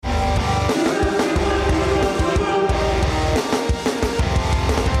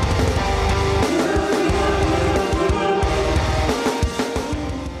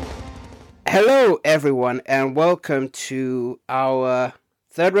everyone, and welcome to our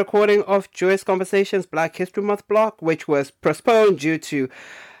third recording of Joyous Conversations Black History Month block, which was postponed due to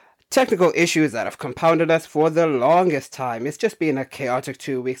technical issues that have compounded us for the longest time. It's just been a chaotic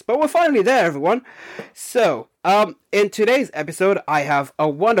 2 weeks, but we're finally there, everyone. So, in today's episode, I have a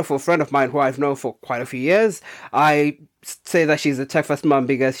wonderful friend of mine who I've known for quite a few years. I say that she's a TechFest mom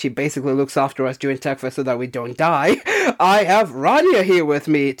because she basically looks after us during TechFest so that we don't die. I have Rania here with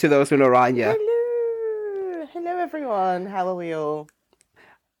me, to those who know Rania. Hello! Hello, everyone. How are we all?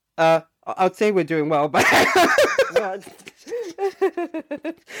 I'd say we're doing well, but What?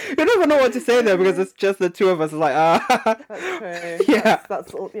 you never know what to say there because it's just the two of us. It's like, That's true. Yeah.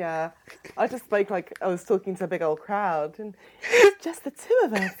 That's all. Yeah. I just spoke like I was talking to a big old crowd, and it's just the two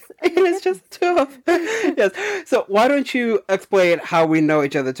of us. It's just two of us. Yes. So why don't you explain how we know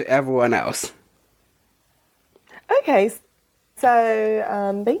each other to everyone else? Okay.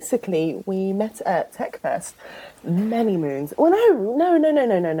 So basically, we met at TechFest many moons. Well,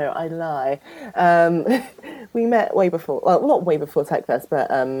 no. I lie. We met way before. Well, not way before TechFest, but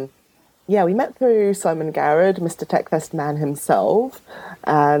yeah, we met through Simon Garrod, Mr. TechFest man himself,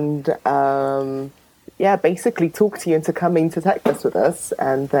 and yeah, basically talked you into coming to TechFest with us,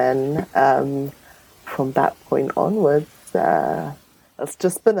 and then from that point onwards, it's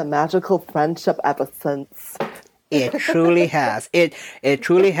just been a magical friendship ever since. It truly has. It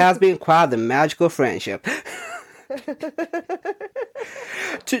truly has been quite the magical friendship.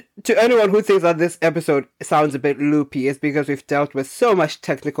 To anyone who thinks that this episode sounds a bit loopy, it's because we've dealt with so much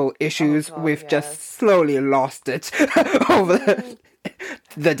technical issues. Oh God, we've yes. just slowly lost it over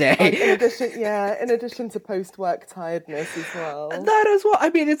the day. In addition to post-work tiredness as well. That is what I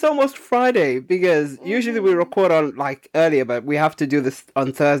mean. It's almost Friday because usually we record on like earlier, but we have to do this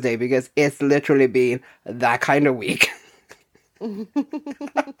on Thursday because it's literally been that kind of week.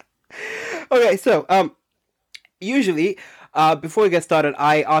 Okay, so usually before we get started,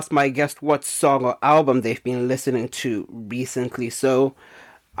 I ask my guest what song or album they've been listening to recently. So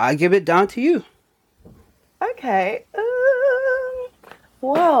I give it down to you. Okay.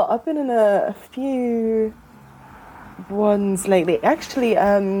 Well, I've been in a few ones lately. Actually,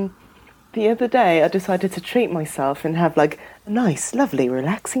 the other day I decided to treat myself and have like a nice, lovely,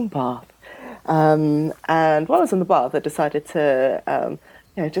 relaxing bath. And while I was in the bath, I decided to,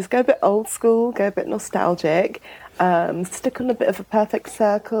 just go a bit old school, go a bit nostalgic, stick on a bit of a Perfect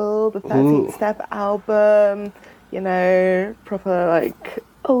Circle, the 13th Step album, proper like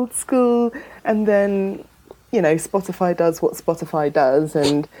old school, and then Spotify does what Spotify does,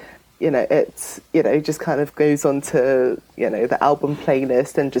 and it's just kind of goes on to the album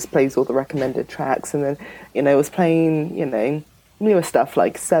playlist and just plays all the recommended tracks, and then it was playing newer stuff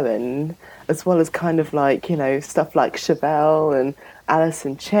like Seven, as well as kind of like stuff like Chevelle and Alice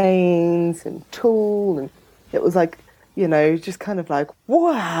in Chains and Tool, and it was like just kind of like,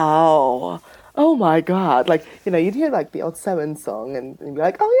 wow, oh my God, like you'd hear like the odd Seven song and you'd be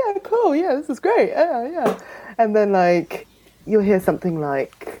like, oh yeah, cool, yeah, this is great, yeah, and then like you'll hear something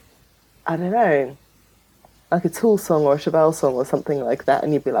like, I don't know, like a Tool song or a Chevelle song or something like that,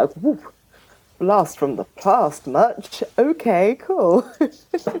 and you'd be like, whoop, blast from the past much, okay, cool.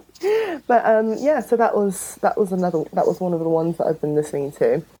 But yeah, so that was one of the ones that I've been listening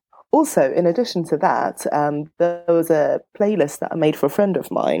to. Also, in addition to that, there was a playlist that I made for a friend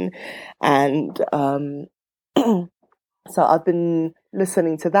of mine, and so I've been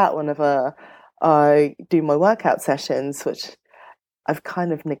listening to that whenever I do my workout sessions, which I've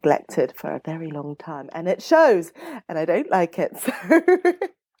kind of neglected for a very long time, and it shows, and I don't like it. So,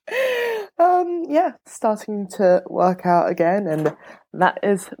 yeah, starting to work out again, and that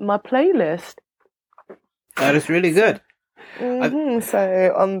is my playlist. That is really good.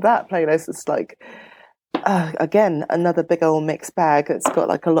 So on that playlist, it's like, again, another big old mixed bag. It's got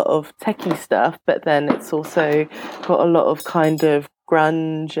like a lot of techie stuff, but then it's also got a lot of kind of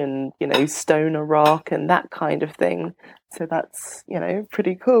grunge and, stoner rock and that kind of thing. So that's,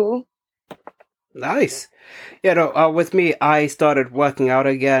 pretty cool. Nice. Yeah, no, with me, I started working out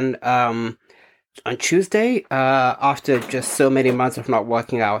again on Tuesday after just so many months of not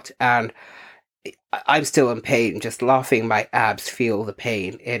working out, and I'm still in pain. Just laughing, my abs feel the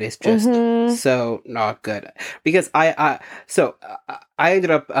pain. It is just so not good because I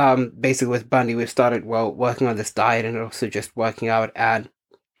ended up basically with Bundy. We started working on this diet and also just working out, and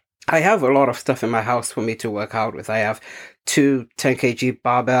I have a lot of stuff in my house for me to work out with. I have 2 10 kg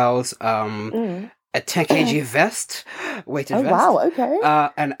barbells, a 10 kg vest, weighted vest. Wow, okay.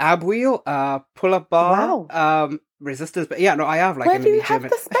 An ab wheel, pull-up bar, resistance. But yeah, no, I have like Where a do mini you have gym.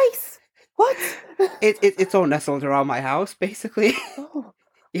 the space? What? It's all nestled around my house, basically. Oh.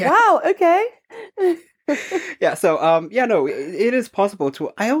 Yeah. Wow. Okay. Yeah, so yeah, no, it is possible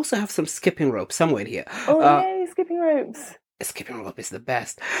to. I also have some skipping rope somewhere here. Oh Uh, yay, skipping ropes. skipping rope is the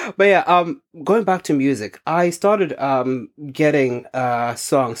best. But yeah, going back to music, I started getting a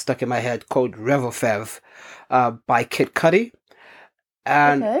song stuck in my head called Revel Fev, by Kid Cudi,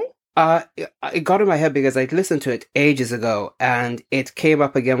 and Okay. uh, it got in my head because I'd listened to it ages ago, and it came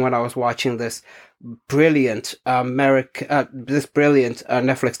up again when I was watching this brilliant Netflix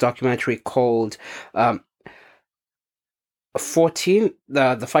documentary called um 14,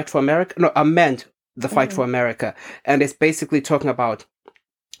 the Fight for America, no, Amend, the Fight for Mm. America, and it's basically talking about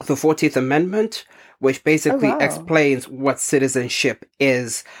the 14th Amendment, which Oh basically wow. explains what citizenship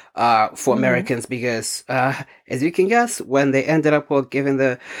is for Mm. Americans. Because, as you can guess, when they ended up giving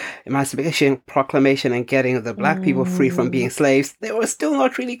the Emancipation Proclamation and getting the black people free from being Mm. slaves, they were still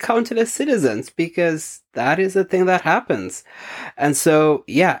not really counted as citizens because that is a thing that happens. And so,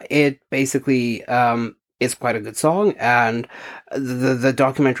 yeah, it basically is quite a good song, and the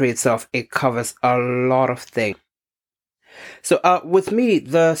documentary itself, it covers a lot of things. So, with me,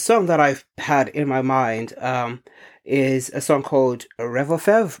 the song that I've had in my mind is a song called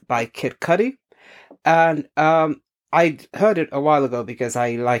Revolfev by Kid Cudi. And I heard it a while ago because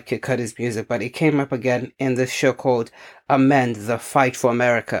I like Kid Cudi's music, but it came up again in this show called Amend, The Fight for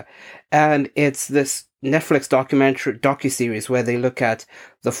America. And it's this Netflix docuseries where they look at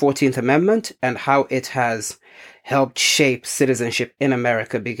the 14th Amendment and how it has helped shape citizenship in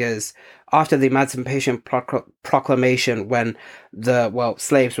America. Because after the Emancipation Proclamation, when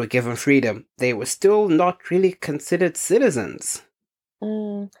slaves were given freedom, they were still not really considered citizens.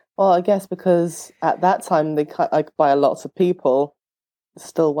 Mm. Well, I guess because at that time like by lots of people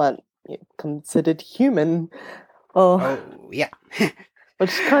still weren't considered human, or Oh, yeah.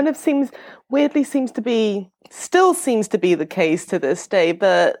 which kind of seems to be still seems to be the case to this day.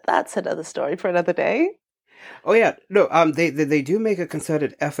 But that's another story for another day. Oh yeah, no. They do make a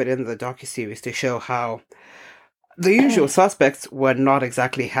concerted effort in the docuseries to show how the usual suspects were not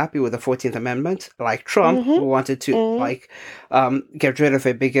exactly happy with the 14th Amendment, like Trump, Mm-hmm. who wanted to Mm. get rid of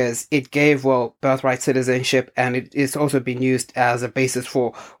it because it gave birthright citizenship, and it is also being used as a basis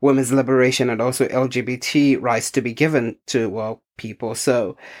for women's liberation and also LGBT rights to be given to people.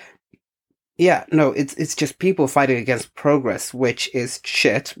 So yeah, no, it's just people fighting against progress, which is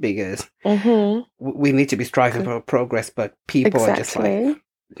shit because Mm-hmm. we need to be striving for progress, but people are just like, Exactly.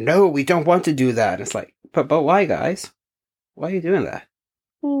 no, we don't want to do that. It's like, but why, guys? Why are you doing that?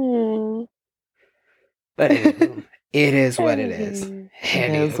 Hmm. But anywho, it is what it is. Anywho,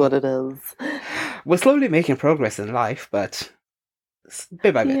 it is Anywho, what it is. we're slowly making progress in life, but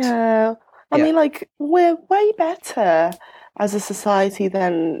bit by bit. Yeah. I Yeah. mean, like, we're way better as a society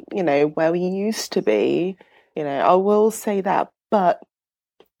than, where we used to be. I will say that, but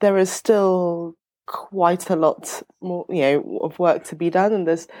there is still quite a lot more, of work to be done, and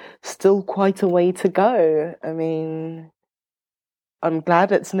there's still quite a way to go. I mean, I'm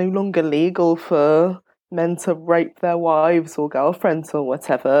glad it's no longer legal for men to rape their wives or girlfriends or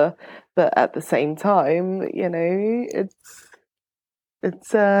whatever, but at the same time,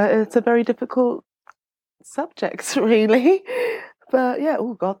 it's a very difficult subject, really. But yeah,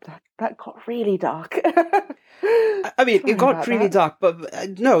 oh god, that got really dark. I mean, it Sorry got about really that. dark,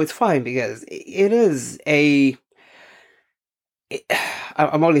 but no, it's fine because it is a. It,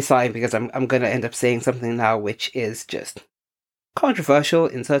 I'm only sighing because I'm gonna end up saying something now which is just controversial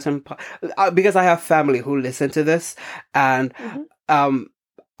in certain because I have family who listen to this, and Hmm. um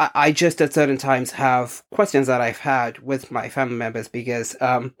I just at certain times have questions that I've had with my family members because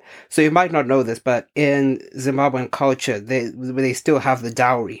so you might not know this, but in Zimbabwean culture they still have the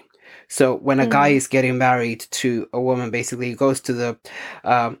dowry. So when a guy Mm. is getting married to a woman, basically he goes to the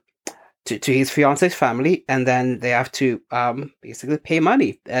um to his fiance's family, and then they have to basically pay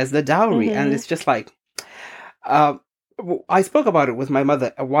money as the dowry, and Hmm. it's just like um I spoke about it with my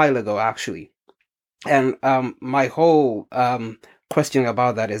mother a while ago actually, and my whole question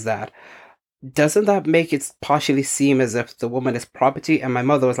about that is that doesn't that make it partially seem as if the woman is property? And my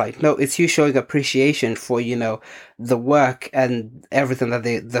mother was like, no, it's you showing appreciation for, the work and everything that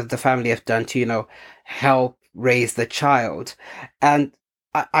the family have done to, help raise the child. And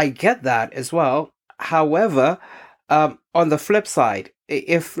I get that as well. However, on the flip side,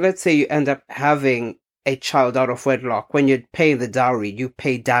 if let's say you end up having a child out of wedlock, when you're paying the dowry, you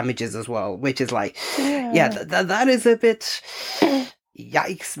pay damages as well, which is like, yeah, Yeah. that is a bit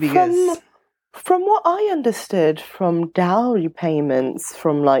yikes From because from what I understood from dowry payments,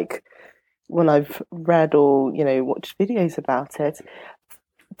 from like when I've read or watched videos about it,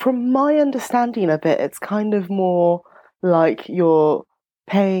 from my understanding of it, it's kind of more like you're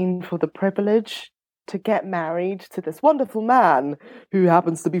paying for the privilege to get married to this wonderful man who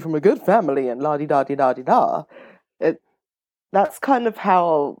happens to be from a good family and la-di-da-di-da-di-da. That's kind of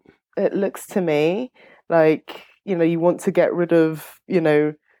how it looks to me. Like, you want to get rid of,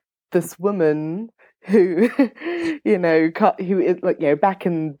 this woman who, who is like, back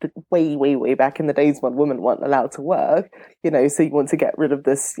in the way back in the days when women weren't allowed to work, so you want to get rid of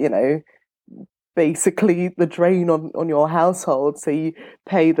this, basically the drain on your household. So you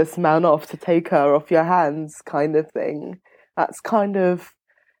pay this man off to take her off your hands kind of thing. That's kind of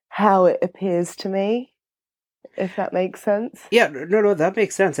how it appears to me, if that makes sense. Yeah, no, that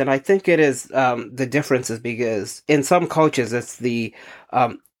makes sense. And I think it is, the difference is because in some cultures it's the,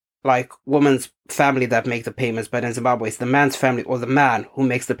 like woman's family that make the payments, but in Zimbabwe it's the man's family or the man who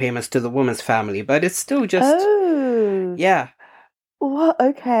makes the payments to the woman's family. But it's still just, yeah. Well,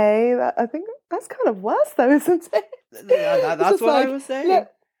 okay. I think that's kind of worse, though, isn't it? That's what I was saying.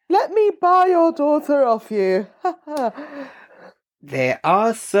 Let me buy your daughter off you. There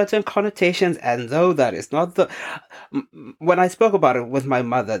are certain connotations, and though that is not the... When I spoke about it with my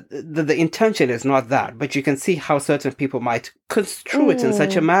mother, the intention is not that, but you can see how certain people might construe it in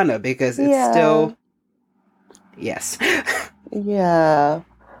such a manner, because it's still... Yes. Yeah.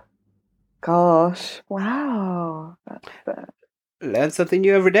 Gosh. Wow. Learn something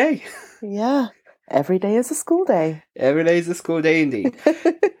new every day. Yeah. Every day is a school day. Every day is a school day indeed.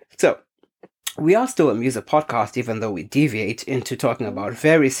 So, we are still a music podcast, even though we deviate into talking about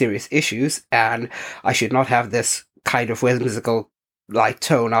very serious issues, and I should not have this kind of whimsical like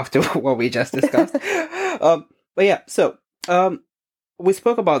tone after what we just discussed. But yeah, so we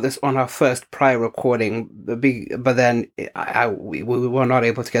spoke about this on our first prior recording, but then we were not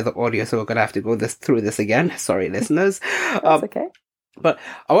able to get the audio, so we're going to have to go through this again. Sorry, listeners. That's okay. But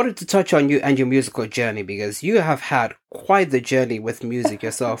I wanted to touch on you and your musical journey, because you have had quite the journey with music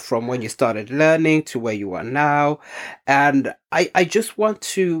yourself, from when you started learning to where you are now. And I just want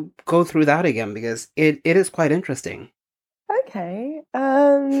to go through that again, because it is quite interesting. Okay.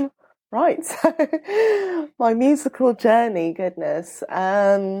 Right. So my musical journey, goodness.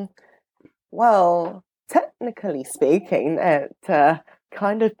 Well, technically speaking, it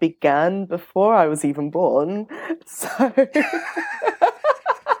kind of began before I was even born. So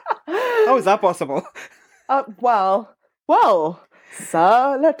how is that possible? Well,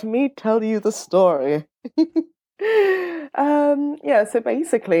 sir, let me tell you the story. Yeah, so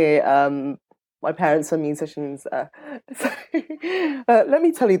basically, my parents are musicians. Let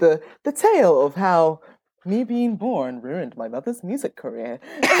me tell you the tale of how me being born ruined my mother's music career.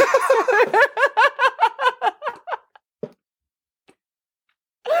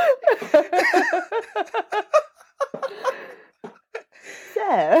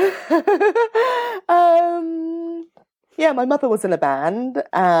 Yeah. Yeah, my mother was in a band,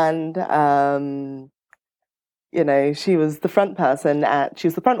 and she was the front person she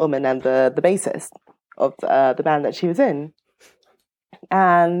was the front woman and the bassist of the band that she was in.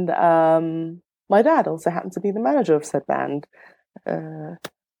 And my dad also happened to be the manager of said band.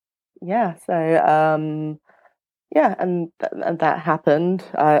 Yeah, so yeah, and that happened.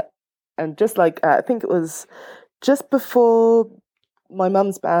 And just like I think it was just before my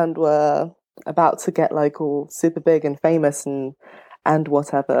mum's band were about to get like all super big and famous and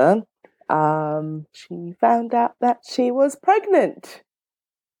whatever, she found out that she was pregnant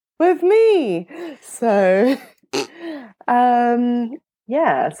with me. So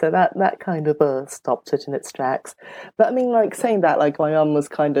yeah, so that kind of stopped it in its tracks. But I mean, like, saying that, like, my mum was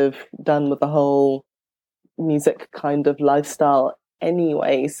kind of done with the whole music kind of lifestyle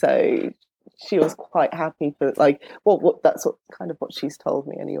anyway, so she was quite happy for, like, what that's kind of what she's told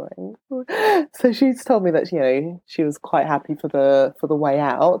me anyway. So she's told me that, she was quite happy for the way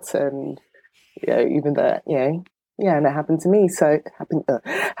out, and even though yeah, and it happened to me, so it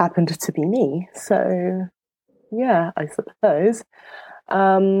happened to be me. So yeah, I suppose.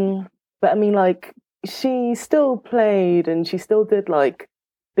 But I mean, like, she still played and she still did like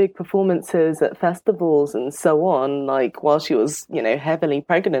big performances at festivals and so on, like, while she was, heavily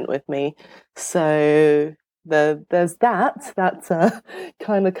pregnant with me. So there's that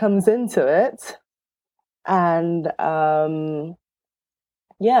kind of comes into it. And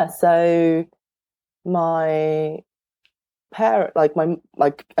yeah, so my parent,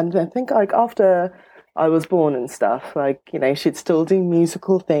 and I think, like, after I was born and stuff, like, she'd still do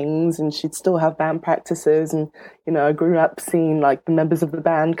musical things and she'd still have band practices. And, I grew up seeing, like, the members of the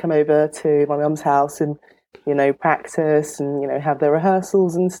band come over to my mum's house and, practice and, have their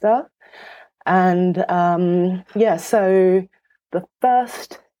rehearsals and stuff. And, yeah, so the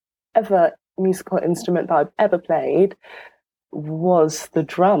first ever musical instrument that I've ever played was the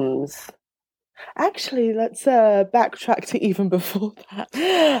drums. Actually, let's backtrack to even before that.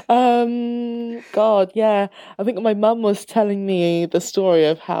 God, yeah. I think my mum was telling me the story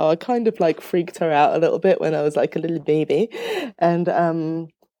of how I kind of like freaked her out a little bit when I was like a little baby. And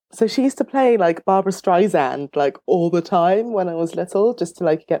so she used to play like Barbara Streisand like all the time when I was little, just to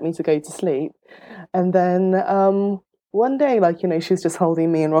like get me to go to sleep. And then one day, like, she was just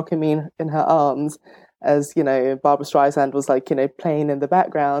holding me and rocking me in her arms as, Barbara Streisand was like, playing in the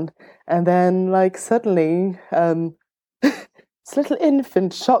background. And then like suddenly, this little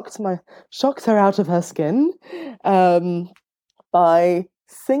infant shocked her out of her skin by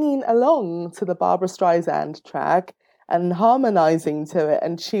singing along to the Barbara Streisand track and harmonizing to it.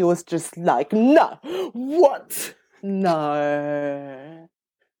 And she was just like, no, what? No.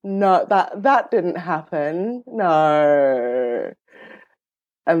 No, that didn't happen. No.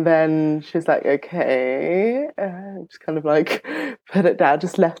 And then she's like, okay, just kind of like put it down,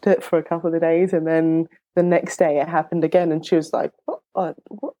 just left it for a couple of days. And then the next day it happened again. And she was like, what?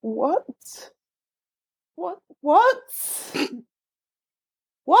 What?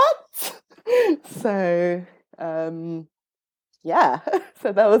 So, yeah,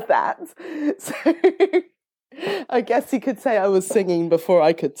 so that was that. So I guess you could say I was singing before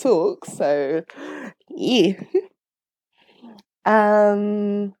I could talk. So, yeah.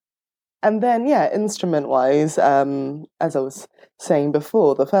 And then, yeah, instrument-wise, as I was saying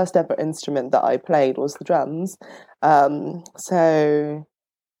before, the first ever instrument that I played was the drums. So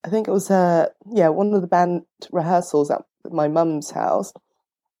I think it was, one of the band rehearsals at my mum's house.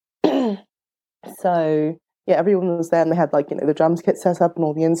 So, yeah, everyone was there and they had, like, the drums kit set up and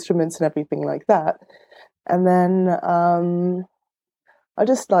all the instruments and everything like that. And then I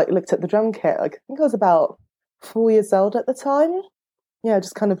just, like, looked at the drum kit. Like, I think I was about 4 years old at the time. Yeah,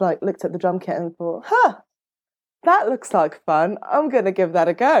 just kind of like looked at the drum kit and thought, that looks like fun. I'm going to give that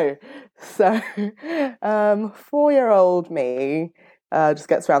a go. So 4-year-old me just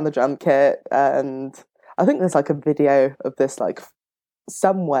gets around the drum kit. And I think there's like a video of this like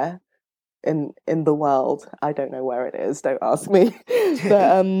somewhere in the world. I don't know where it is. Don't ask me.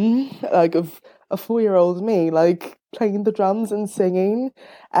 But like of a 4-year-old me like playing the drums and singing.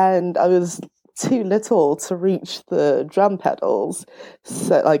 And I was too little to reach the drum pedals,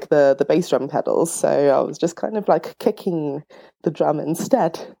 so like the bass drum pedals, so I was just kind of like kicking the drum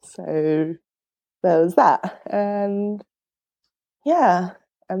instead. So there was that. And yeah,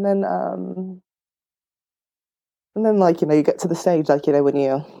 and then like you get to the stage like when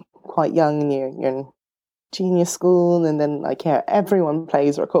you're quite young and you're in junior school, and then like everyone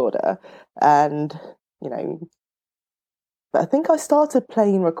plays recorder, and but I think I started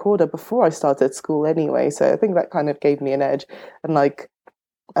playing recorder before I started school anyway, so I think that kind of gave me an edge. And like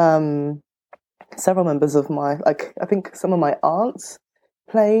several members of my I think some of my aunts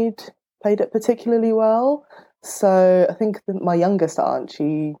played it particularly well. So I think my youngest aunt,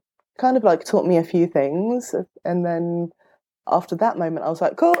 she kind of like taught me a few things, and then after that moment I was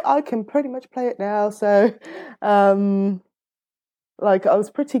like, cool, I can pretty much play it now. So like I was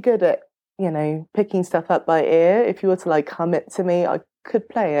pretty good at picking stuff up by ear. If you were to like hum it to me, I could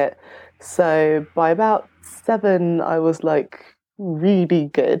play it. So by about 7, I was like really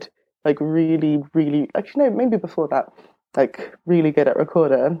good, like really, really. Actually, no, maybe before that, like really good at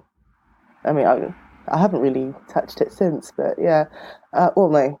recorder. I mean, I haven't really touched it since, but yeah. Well,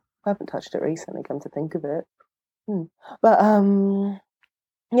 no, I haven't touched it recently. Come to think of it, but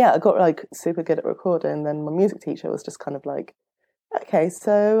yeah, I got like super good at recorder, and then my music teacher was just kind of like, okay,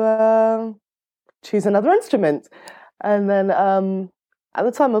 so choose another instrument. And then at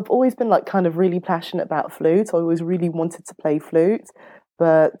the time, I've always been like kind of really passionate about flute. I always really wanted to play flute,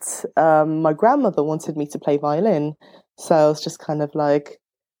 but my grandmother wanted me to play violin. So I was just kind of like,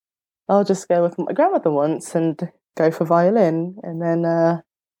 I'll just go with what my grandmother wants and go for violin. And then,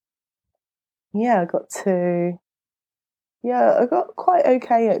 yeah, I got quite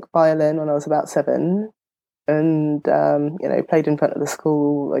okay at violin when I was about 7. And played in front of the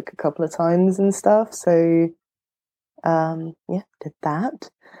school like a couple of times and stuff. So yeah, did that.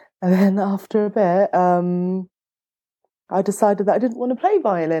 And then after a bit, I decided that I didn't want to play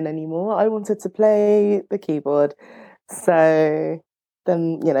violin anymore. I wanted to play the keyboard. So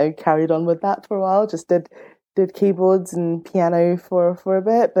then carried on with that for a while. Just did keyboards and piano for a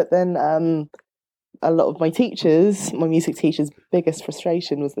bit. But then a lot of my music teachers' biggest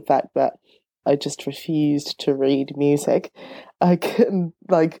frustration was the fact that I just refused to read music. I couldn't,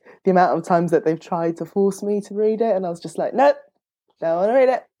 like, the amount of times that they've tried to force me to read it, and I was just like, nope, don't want to read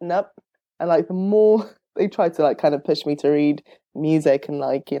it, nope. And like the more they tried to like kind of push me to read music and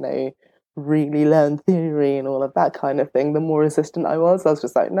like really learn theory and all of that kind of thing, the more resistant I was. I was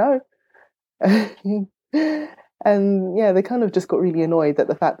just like, no. And yeah, they kind of just got really annoyed at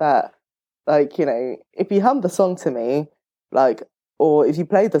the fact that, like, if you hummed the song to me, like, or if you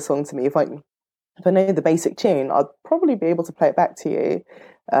played the song to me, if I know the basic tune, I'd probably be able to play it back to you.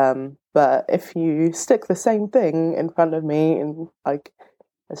 But if you stick the same thing in front of me in like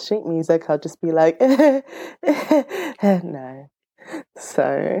as sheet music, I'll just be like, no.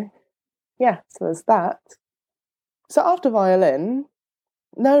 So yeah, so there's that. So after violin,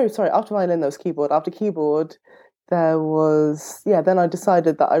 no, sorry, after violin there was keyboard. After keyboard, there was then I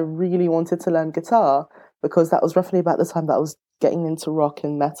decided that I really wanted to learn guitar because that was roughly about the time that I was getting into rock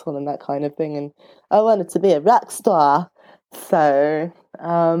and metal and that kind of thing, and I wanted to be a rock star. So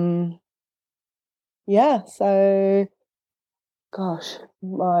so gosh,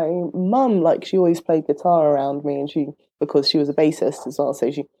 my mum, like, she always played guitar around me, and because she was a bassist as well,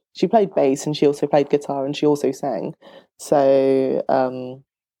 so she played bass and she also played guitar and she also sang. So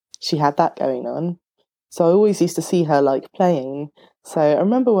she had that going on. So I always used to see her like playing. So I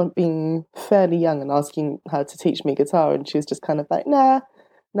remember when being fairly young and asking her to teach me guitar, and she was just kind of like, "Nah,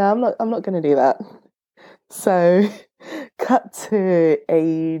 I'm not going to do that." So, cut to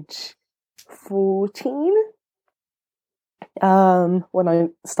age 14, when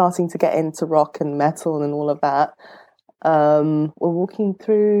I'm starting to get into rock and metal and all of that. We're walking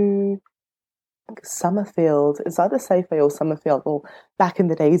through Summerfield. It's either Safeway or Summerfield, or back in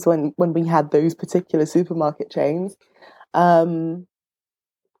the days when we had those particular supermarket chains. And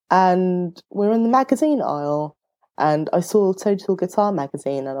we're in the magazine aisle, and I saw Total Guitar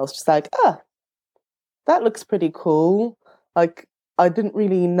magazine, and I was just like, that looks pretty cool. Like, I didn't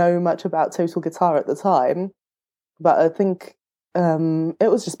really know much about Total Guitar at the time, but I think it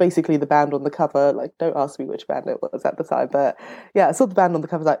was just basically the band on the cover. Like, don't ask me which band it was at the time, but yeah, I saw the band on the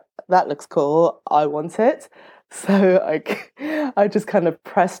cover. Like, that looks cool. I want it. So I just kind of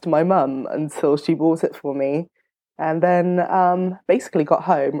pressed my mum until she bought it for me, and then basically got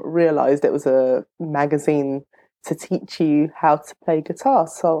home, realised it was a magazine to teach you how to play guitar.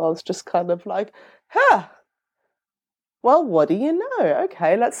 So I was just kind of like, huh. Well, what do you know?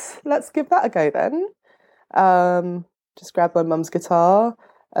 Okay, let's give that a go then. Just grabbed my mum's guitar,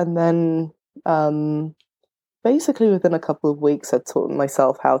 and then basically within a couple of weeks, I'd taught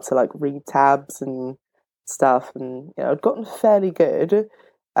myself how to like read tabs and stuff, and I'd gotten fairly good,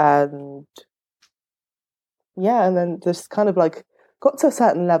 and and then just kind of like got to a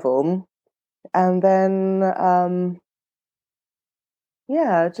certain level, and then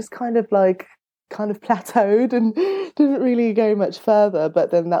just kind of plateaued and didn't really go much further.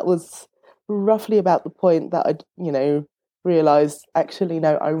 But then that was roughly about the point that I realized, actually,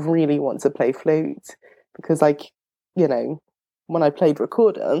 no, I really want to play flute, because when I played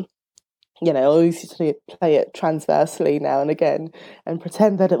recorder, I always used to play it transversely now and again and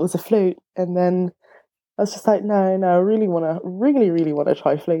pretend that it was a flute. And then I was just like, no, I really really want to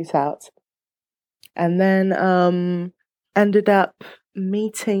try flute out. And then ended up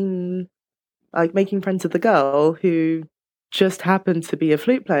making friends with a girl who just happened to be a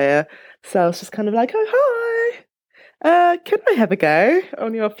flute player. So I was just kind of like, oh, hi, can I have a go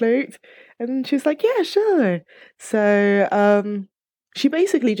on your flute? And she was like, yeah, sure. So she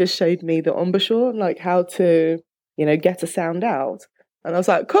basically just showed me the embouchure and like how to, get a sound out. And I was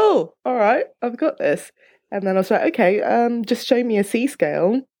like, cool, all right, I've got this. And then I was like, okay, just show me a C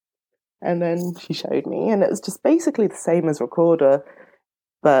scale. And then she showed me, and it was just basically the same as recorder,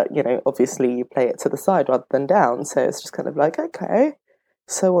 but obviously you play it to the side rather than down. So it's just kind of like, okay.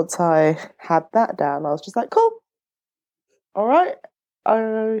 So once I had that down, I was just like, cool, all right,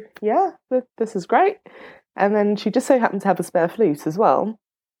 this is great. And then she just so happened to have a spare flute as well.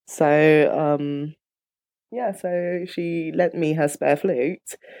 So so she lent me her spare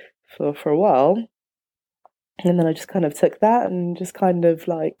flute for a while, and then I just kind of took that and just kind of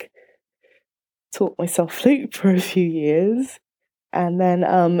like taught myself flute for a few years. And then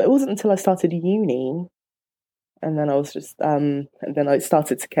it wasn't until I started uni, and then I was just and then I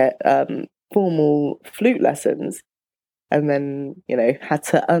started to get formal flute lessons, and then had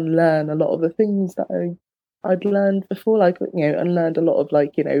to unlearn a lot of the things that I'd learned before, like unlearned a lot of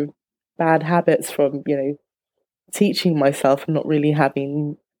bad habits from teaching myself and not really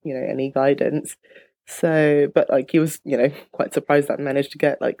having any guidance. So, but like he was quite surprised that I managed to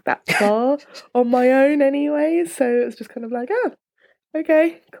get like that far on my own anyway. So it was just kind of like, oh,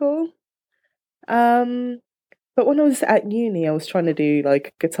 okay, cool. But when I was at uni, I was trying to do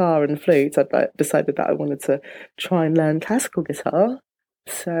like guitar and flute. I'd decided that I wanted to try and learn classical guitar.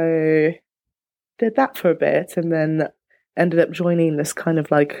 So did that for a bit, and then ended up joining this kind of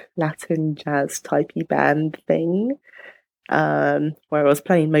like Latin jazz typey band thing, where I was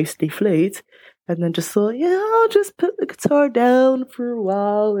playing mostly flute, and then just thought, yeah, I'll just put the guitar down for a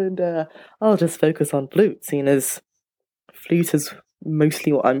while and I'll just focus on flute, seeing as flute is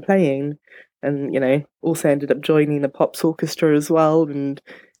mostly what I'm playing. And, also ended up joining the Pops Orchestra as well, and,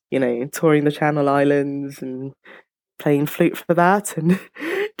 touring the Channel Islands and playing flute for that, and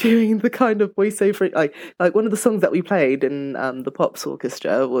doing the kind of voiceover. Like one of the songs that we played in the Pops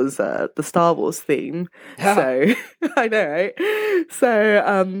Orchestra was the Star Wars theme. So, I know, right?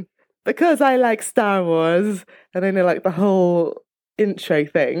 So, because I like Star Wars, and I know like the whole intro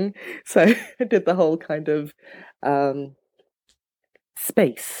thing, so I did the whole kind of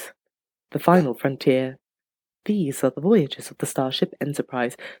space, the final frontier. These are the voyages of the Starship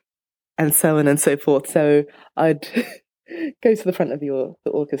Enterprise, and so on and so forth. So I'd go to the front of the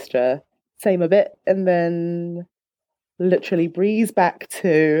orchestra, say my bit, and then literally breeze back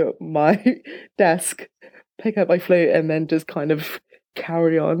to my desk, pick up my flute, and then just kind of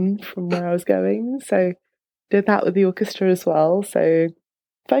carry on from where I was going. So did that with the orchestra as well. So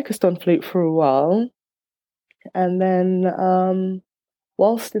focused on flute for a while, and then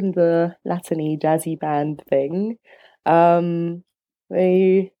whilst in the Latin-y jazzy band thing,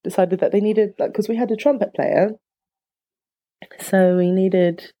 they decided that they needed, like, because we had a trumpet player, so we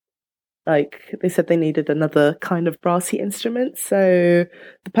needed, like, they said they needed another kind of brassy instrument. So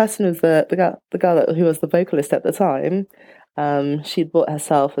the person was the girl who was the vocalist at the time. She'd bought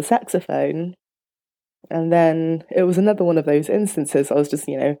herself a saxophone, and then it was another one of those instances. I was just,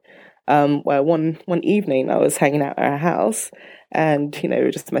 where one evening I was hanging out at her house, and we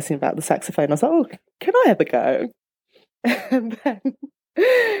were just messing about the saxophone. I was like, "Oh, can I have a go?" And then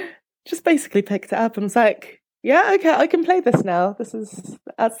just basically picked it up and was like, "Yeah, okay, I can play this now.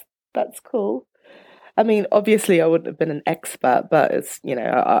 That's cool." I mean, obviously, I wouldn't have been an expert, but it's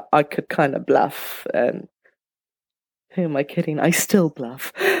I could kind of bluff. And who am I kidding? I still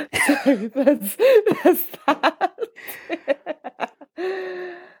bluff. So that's that.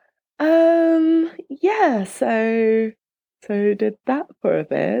 Yeah, so did that for a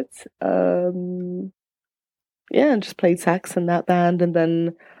bit. Yeah, and just played sax in that band, and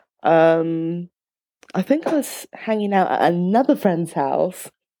then I think I was hanging out at another friend's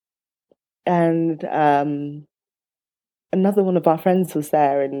house, and another one of our friends was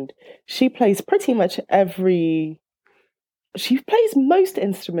there, and she plays pretty much she plays most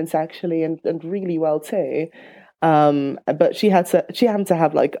instruments actually, and really well too. But she happened to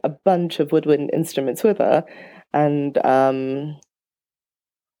have like a bunch of woodwind instruments with her, and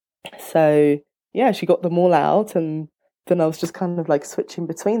so yeah, she got them all out, and then I was just kind of like switching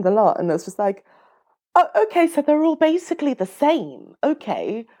between the lot, and I was just like, oh, okay, so they're all basically the same.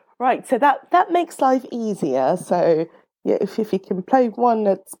 Okay, right, so that makes life easier. So yeah, if you can play one,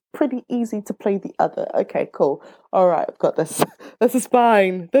 it's pretty easy to play the other. Okay, cool. All right, I've got this. This is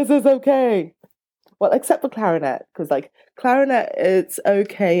fine. This is okay. Well, except for clarinet, because like clarinet, it's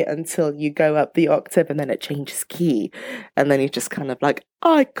okay until you go up the octave and then it changes key, and then you're just kind of like,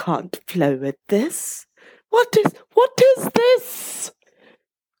 I can't flow with this. What is this?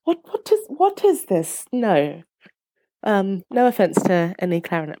 What is this? No. No offense to any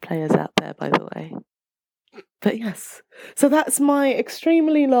clarinet players out there, by the way. But yes, so that's my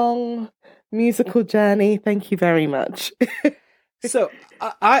extremely long musical journey. Thank you very much. So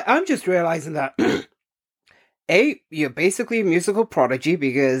I'm just realizing that A, you're basically a musical prodigy,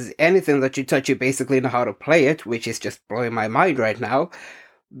 because anything that you touch, you basically know how to play it, which is just blowing my mind right now.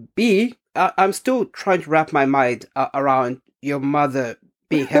 B, I'm still trying to wrap my mind around your mother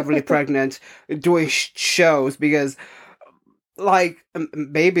being heavily pregnant, doing shows, because, like,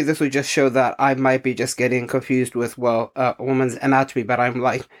 maybe this would just show that I might be just getting confused with, a woman's anatomy, but I'm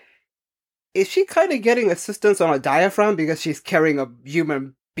like, is she kind of getting assistance on a diaphragm because she's carrying a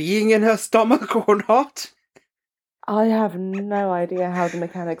human being in her stomach or not? I have no idea how the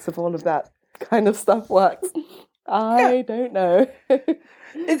mechanics of all of that kind of stuff works. I don't know.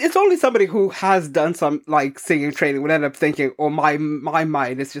 It's only somebody who has done some like singing training would end up thinking, or my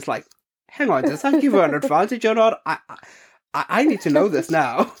mind is just like, hang on, does that give her an advantage or not? I need to know this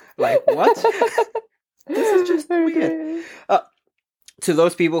now. Like, what? This is just weird. To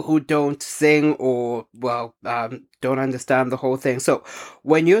those people who don't sing or, don't understand the whole thing. So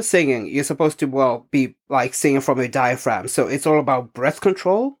when you're singing, you're supposed to, be like singing from your diaphragm. So it's all about breath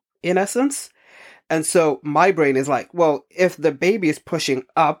control in essence. And so my brain is like, well, if the baby is pushing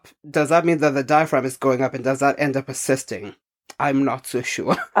up, does that mean that the diaphragm is going up, and does that end up assisting? I'm not so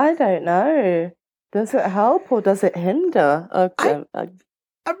sure. I don't know. Does it help or does it hinder?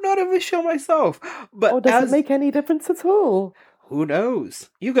 I'm not even sure myself. But Or does it make any difference at all? who knows?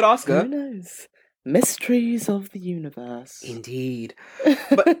 You could ask Who her. knows? Mysteries of the universe. Indeed.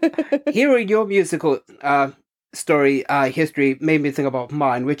 But hearing your musical story history made me think about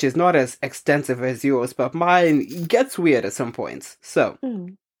mine, which is not as extensive as yours, but mine gets weird at some points. So,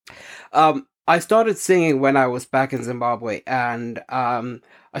 I started singing when I was back in Zimbabwe, and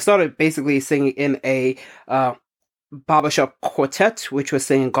I started basically singing in a barbershop quartet, which was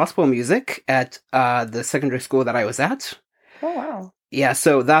singing gospel music at the secondary school that I was at. Oh, wow. Yeah,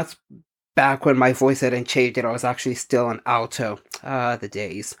 so that's back when my voice hadn't changed and I was actually still an alto. The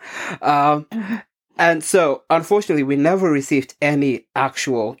days. And so, unfortunately, we never received any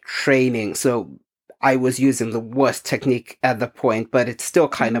actual training, so I was using the worst technique at the point, but it still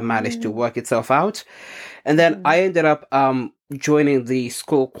kind of managed to work itself out. And then I ended up joining the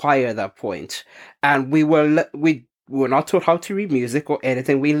school choir at that point, and we were not taught how to read music or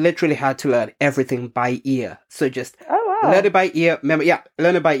anything. We literally had to learn everything by ear. So just learn it by ear,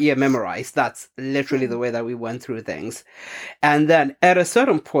 learn it by ear, memorize. That's literally the way that we went through things. And then at a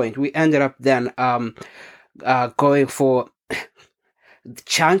certain point, we ended up then going for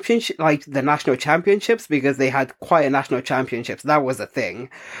championship, like the national championships, because they had choir national championships. That was a thing.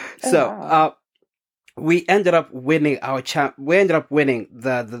 So we ended up winning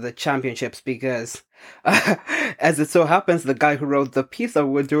the championships because as it so happens, the guy who wrote the piece that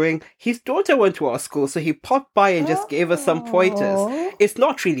we're doing, his daughter went to our school, so he popped by and just gave us some pointers. It's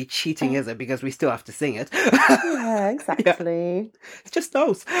not really cheating, is it? Because we still have to sing it. Yeah, exactly. Yeah. It's just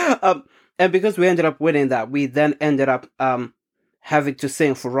those. And because we ended up winning that, we then ended up having to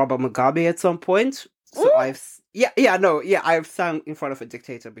sing for Robert Mugabe at some point. So I've sang in front of a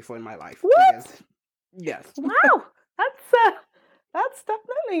dictator before in my life. What? Yes. Wow, that's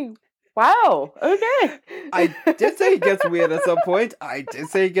definitely wow. Okay. I did say it gets weird at some point.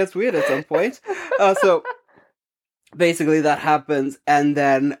 So basically that happens, and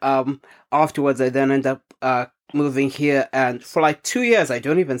then afterwards I then end up moving here, and for like 2 years I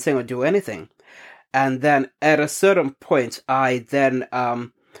don't even sing or do anything. And then at a certain point I then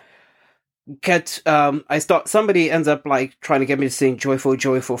somebody ends up like trying to get me to sing Joyful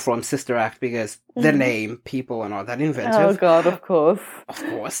Joyful from Sister Act, because the name, people are not that inventive. Oh god, of course.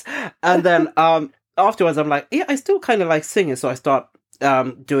 And then afterwards I'm like, yeah, I still kind of like singing, so I start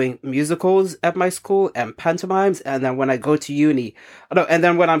doing musicals at my school and pantomimes. And then when I go to uni, and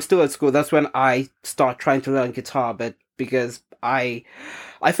then when I'm still at school, that's when I start trying to learn guitar, but because I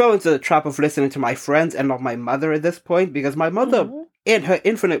fell into the trap of listening to my friends and not my mother at this point, because my mother, in her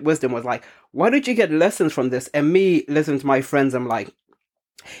infinite wisdom, was like, why don't you get lessons from this? And me listening to my friends, I'm like,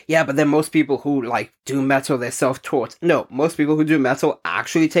 yeah, but then most people who like do metal, they're self-taught. No, most people who do metal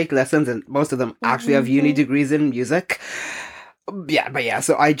actually take lessons, and most of them actually have uni degrees in music.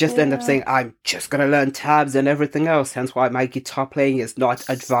 So I just end up saying I'm just gonna learn tabs and everything else, hence why my guitar playing is not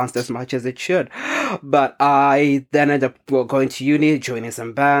advanced as much as it should. But I then end up going to uni, joining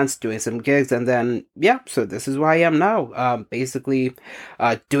some bands, doing some gigs, and then so this is where I am now. Basically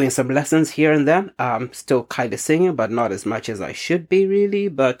doing some lessons here and then. Still kind of singing, but not as much as I should be, really,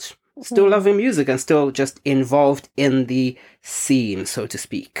 but still loving music and still just involved in the scene, so to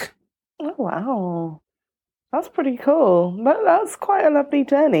speak. Oh wow. That's pretty cool. That's quite a lovely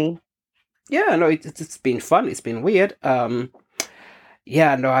journey. Yeah, no, it's been fun. It's been weird.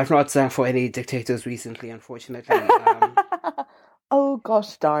 Yeah, no, I've not sang for any dictators recently, unfortunately. Oh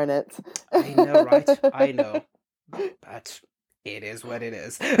gosh darn it. I know, right? I know. But it is what it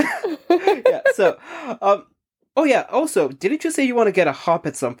is. Yeah, so, also, didn't you say you want to get a harp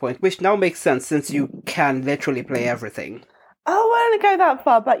at some point? Which now makes sense since you can literally play everything. Oh, I won't go that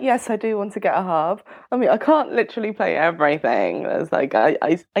far, but yes, I do want to get a harp. I mean, I can't literally play everything. There's like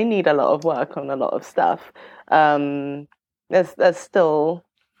I need a lot of work on a lot of stuff. There's still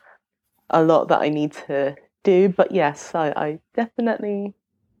a lot that I need to do, but yes, I definitely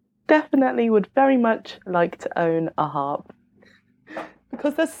would very much like to own a harp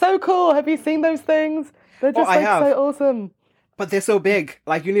because they're so cool. Have you seen those things? They're just so awesome. But they're so big.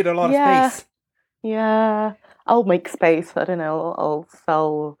 Like you need a lot of space. Yeah. I'll make space. I don't know. I'll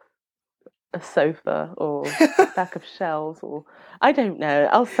sell a sofa or a stack of shelves, or I don't know.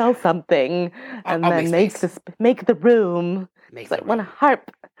 I'll sell something and then make the room. It's like one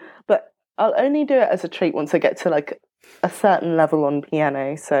harp, but I'll only do it as a treat once I get to like a certain level on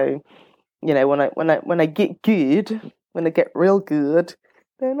piano. So, you know, when I get good, when I get real good,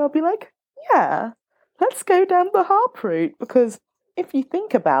 then I'll be like, yeah, let's go down the harp route, because if you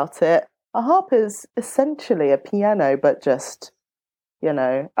think about it, a harp is essentially a piano, but just,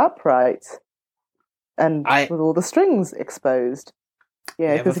 upright and with all the strings exposed.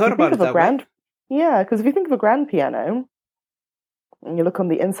 Yeah, Never because if thought you think about it of a that way. grand, yeah, because if you think of a grand piano, and you look on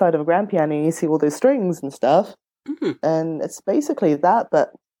the inside of a grand piano, and you see all those strings and stuff, Mhm. and it's basically that,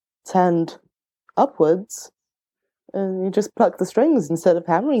 but turned upwards, and you just pluck the strings instead of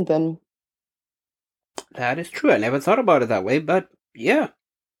hammering them. That is true. I never thought about it that way, but yeah,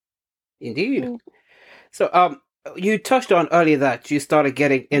 indeed. Mm. So, you touched on earlier that you started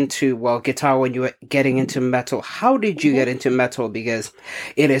getting into, well, guitar when you were getting into metal. How did you Mhm. get into metal? Because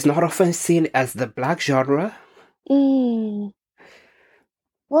it is not often seen as the black genre. Mm.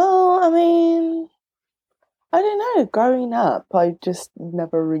 Well, I mean, I don't know. Growing up, I just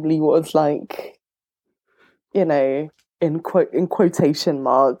never really was like, you know, in quotation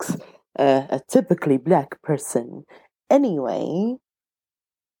marks, a typically black person. Anyway,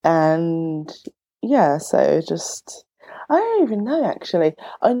 and yeah, so just I don't even know actually.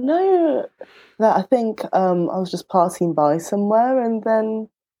 I know that I think I was just passing by somewhere and then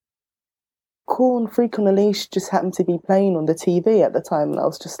Corn Freak on a Leash just happened to be playing on the TV at the time and I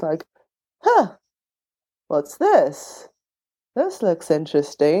was just like, huh, what's this? This looks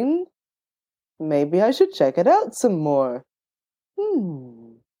interesting. Maybe I should check it out some more.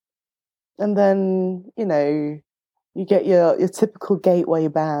 Hmm. And then, you get your typical gateway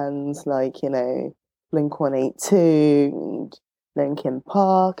bands like, Blink 182 and Linkin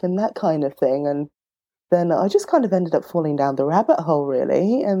Park and that kind of thing. And then I just kind of ended up falling down the rabbit hole,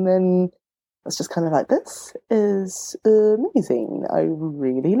 really. And then I was just kind of like, this is amazing. I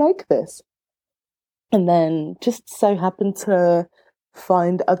really like this. And then just so happened to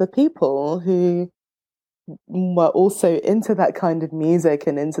find other people who were also into that kind of music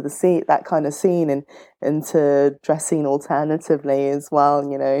and into the scene, that kind of scene, and into dressing alternatively as well.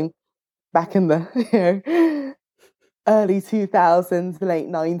 Back in the early 2000s, late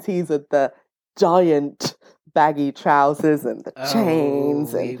 90s, with the giant baggy trousers and the Oh,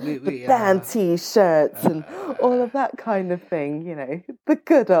 chains and the band t-shirts and all uh, of that kind of thing. The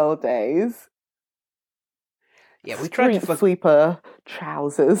good old days. yeah, we tried to Street sweeper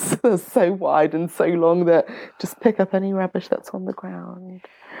trousers. They're so wide and so long that just pick up any rubbish that's on the ground.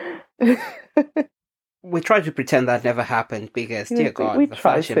 pretend that never happened because, dear we God, the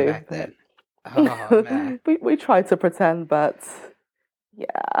try fashion to, back then. Oh man. we try to pretend, but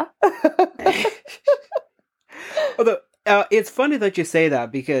yeah. Although it's funny that you say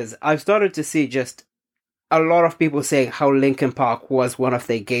that because I've started to see just a lot of people saying how Linkin Park was one of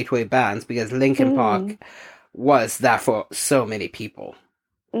their gateway bands because Linkin Mm, Park was that for so many people.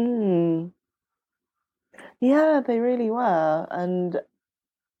 mm. Yeah, they really were, and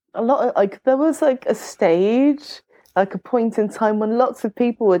a lot of like there was like a stage, like a point in time when lots of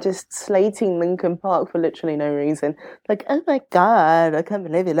people were just slating Linkin Park for literally no reason. Like, oh my God, I can't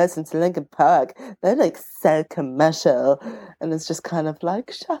believe you listen to Linkin Park. They're like so commercial. And it's just kind of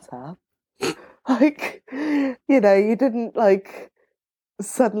like, shut up. Like, you didn't like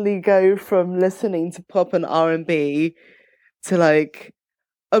suddenly go from listening to pop and R&B to like,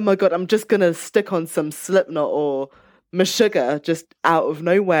 oh my God, I'm just gonna stick on some Slipknot or Meshuggah just out of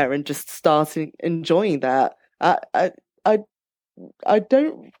nowhere and just start enjoying that. I, I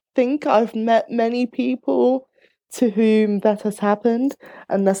don't think I've met many people to whom that has happened,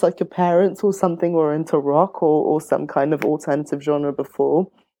 unless like your parents or something were into rock or some kind of alternative genre before.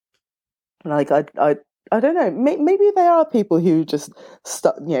 Like I don't know. Maybe there are people who just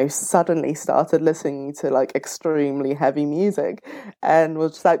suddenly started listening to like extremely heavy music and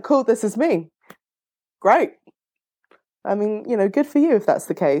was just like, cool, this is me. Great. I mean, good for you if that's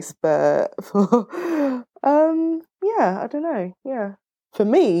the case, but for yeah, I don't know. Yeah. For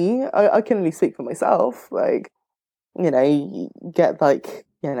me, I can only speak for myself. Like, you get like,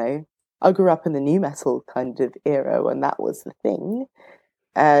 I grew up in the new metal kind of era when that was the thing.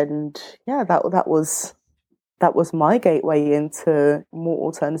 And yeah, that was my gateway into more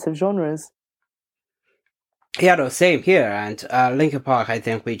alternative genres. Yeah, no, same here. And Linkin Park, I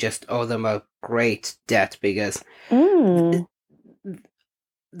think we just owe them a great debt because Mm,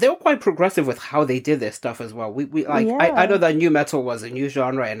 they were quite progressive with how they did their stuff as well. We like I know yeah. that new metal was a new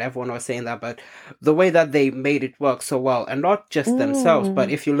genre and everyone was saying that, but the way that they made it work so well, and not just themselves, but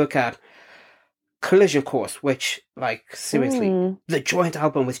Mm, if you look at Collision Course, which like seriously, mm. the joint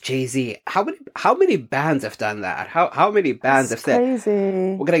album with Jay-Z, how many bands have done that? How many bands That's have said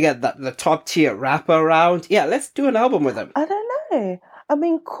crazy. we're gonna get the top tier rapper around? Yeah, let's do an album with them. I don't know. I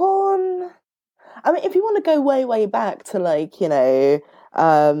mean, Corn. I mean, if you want to go way, way back to like, Aerosmith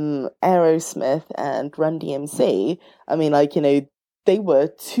and Run DMC, I mean, like, they were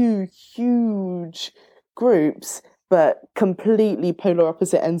two huge groups but completely polar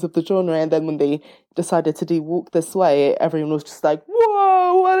opposite ends of the genre. And then when they decided to do Walk This Way, everyone was just like,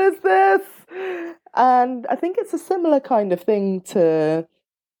 whoa, what is this? And I think it's a similar kind of thing to,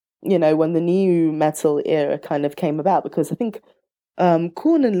 when the new metal era kind of came about, because I think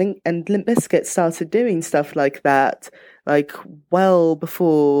Korn and Limp Bizkit started doing stuff like that, like well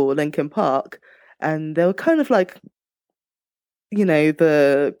before Linkin Park, and they were kind of like,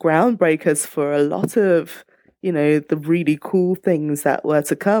 the groundbreakers for a lot of, the really cool things that were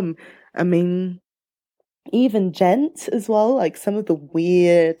to come. I mean, even Gent as well, like some of the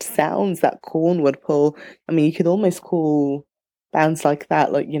weird sounds that Korn would pull. I mean, you could almost call bands like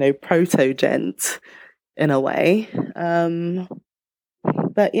that, like, proto Gent in a way.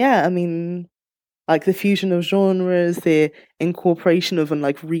 But yeah, I mean, like the fusion of genres, the incorporation of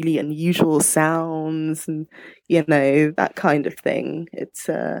like really unusual sounds, and that kind of thing. It's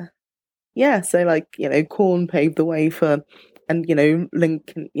yeah, so like Korn paved the way for, and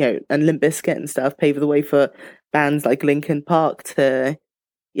Linkin, and Limp Bizkit and stuff paved the way for bands like Linkin Park to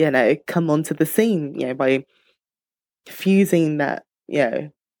come onto the scene, by fusing that,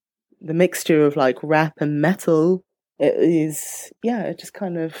 the mixture of like rap and metal. It just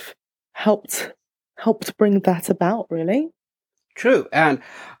kind of helped bring that about, really. True. And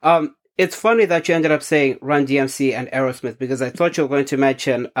it's funny that you ended up saying Run DMC and Aerosmith, because I thought you were going to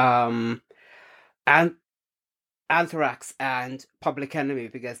mention Anthrax and Public Enemy,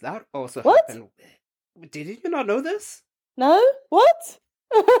 because that also happened. Did you not know this? No? What?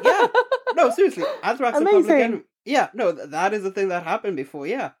 Yeah. No, seriously. Anthrax and Public Enemy. Yeah, no, that is the thing that happened before,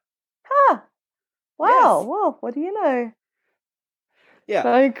 yeah. Huh. Wow. Yes. Well, what do you know? Yeah.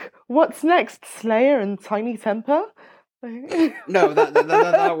 Like, what's next? Slayer and Tiny Temper? No,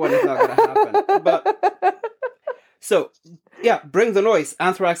 that one is not going to happen. But so, yeah, Bring the Noise,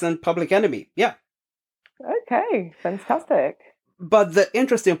 Anthrax and Public Enemy. Yeah. Okay, fantastic. But the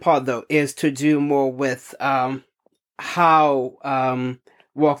interesting part, though, is to do more with how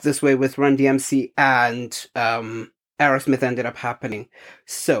Walk This Way with Run DMC and Aerosmith ended up happening.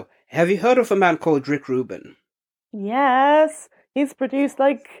 So, have you heard of a man called Rick Rubin? Yes, he's produced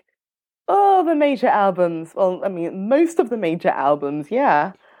like all the major albums. Well, I mean, most of the major albums,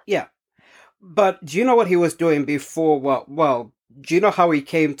 yeah. Yeah. But do you know what he was doing before? Well, do you know how he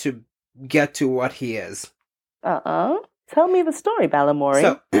came to get to what he is? Tell me the story, Balamory.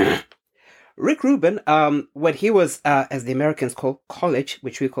 So, Rick Rubin, when he was, as the Americans call college,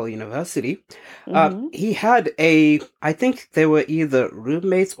 which we call university, he had I think they were either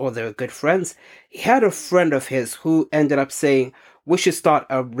roommates or they were good friends. He had a friend of his who ended up saying, we should start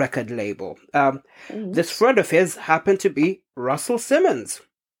a record label. This friend of his happened to be Russell Simmons.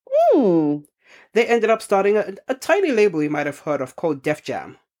 They ended up starting a tiny label you might have heard of called Def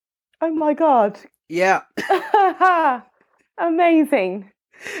Jam. Oh my God. Yeah. Amazing.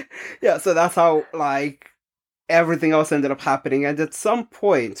 Yeah, so that's how, like, everything else ended up happening. And at some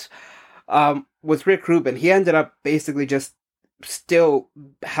point, with Rick Rubin, he ended up basically just still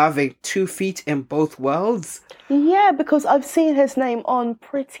having 2 feet in both worlds. Yeah, because I've seen his name on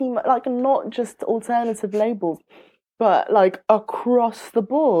pretty much, like, not just alternative labels, but, like, across the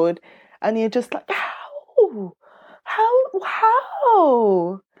board. And you're just like,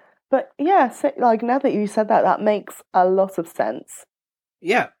 how? But, yeah, so, like, now that you said that, that makes a lot of sense.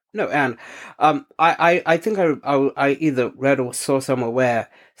 Yeah, no, and I think I either read or saw somewhere where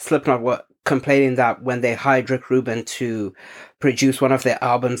Slipknot were complaining that when they hired Rick Rubin to produce one of their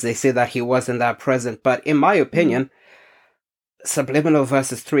albums, they say that he wasn't that present. But in my opinion, Subliminal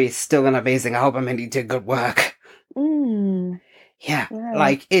Versus 3 is still an amazing album and he did good work. Yeah,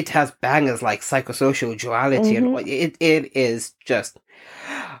 like it has bangers like Psychosocial Duality and it is just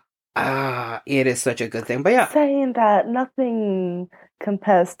it is such a good thing. But yeah, saying that nothing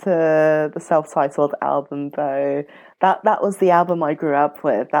compares to the self-titled album, though. That was the album I grew up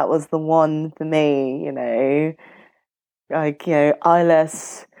with. That was the one for me, like,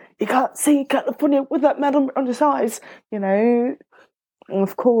 Eyeless, you can't see California with that medal on his eyes, and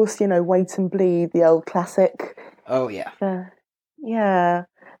of course, Wait and Bleed, the old classic. Oh yeah. Yeah.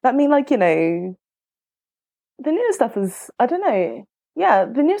 I mean, like, the new stuff is, I don't know. Yeah,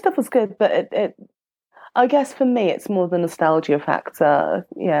 the new stuff was good, but it I guess for me, it's more the nostalgia factor.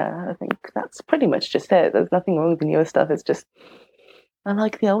 Yeah, I think that's pretty much just it. There's nothing wrong with the newer stuff. It's just, I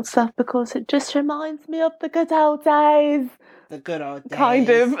like the old stuff because it just reminds me of the good old days. The good old days. Kind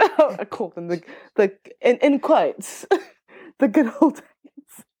of. I call them the in quotes, the good old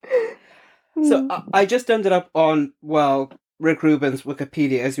days. So I just ended up on, Rick Rubin's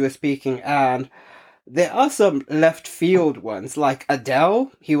Wikipedia as you were speaking, and There are some left field ones, like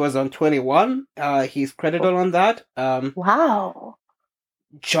Adele. He was on 21. He's credited on that. Wow.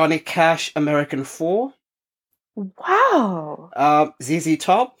 Johnny Cash, American 4. Wow. ZZ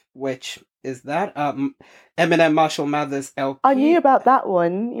Top, which is that? Eminem, Marshall Mathers, LP. I knew about that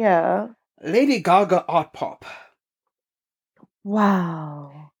one, yeah. Lady Gaga, Art Pop.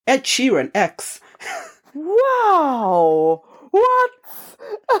 Wow. Ed Sheeran, X. Wow. What?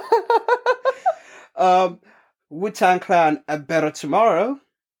 Wu-Tang Clan, A Better Tomorrow.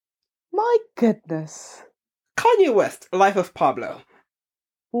 My goodness. Kanye West, Life of Pablo.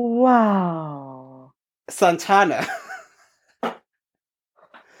 Wow. Santana.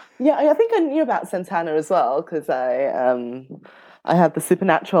 Yeah, I think I knew about Santana as well because I had the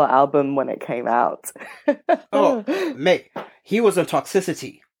Supernatural album when it came out. Oh, mate, he was on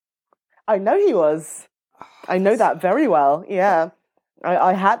Toxicity. I know he was. I know that very well. Yeah,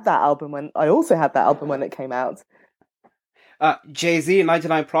 I had that album when I also had that album when it came out. Jay-Z,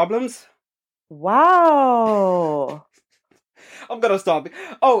 99 Problems. Wow. I'm gonna stop.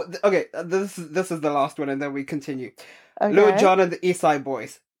 Oh, okay. This is the last one, and then we continue. Okay. Lil Jon and the East Side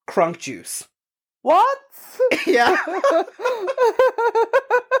Boys, Crunk Juice. What? Yeah.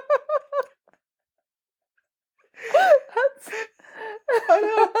 I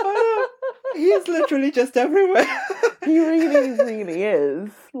know. He is literally just everywhere. He really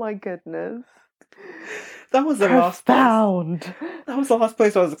is. My goodness. That was the last place. That was the last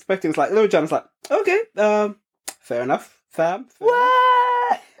place I was expecting. It was like Lil Jon was like, okay, fair enough, fam. Fair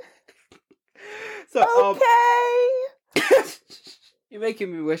what? enough. So okay. You're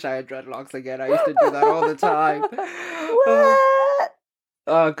making me wish I had dreadlocks again. I used to do that all the time. What?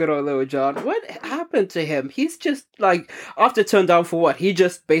 Oh, good old Lil Jon. What happened to him? He's just like, after Turned Down for What? He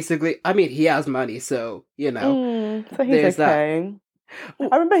just basically, I mean, he has money, so, you know. So he's okay.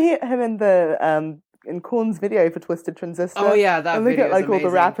 I remember him in the in Korn's video for Twisted Transistor. Oh yeah, that and look video at like is all amazing.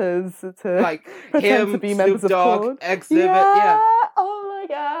 the rappers to like pretend him, to be Snoop members Dogg, of Korn. Exhibit, Yeah. Oh my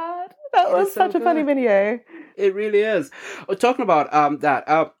god, that was such a funny video. It really is. Talking about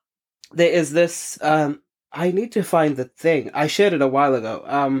that, there is this. I need to find the thing. I shared it a while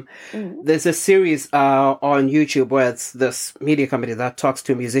ago. There's a series on YouTube where it's this media company that talks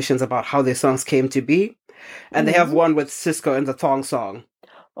to musicians about how their songs came to be, and they have one with Cisco and the Thong Song.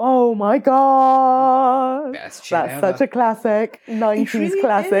 Oh my god! Best shit That's ever. such a classic, 90s really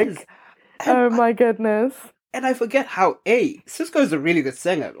classic. Oh my goodness. And I forget how, Cisco's a really good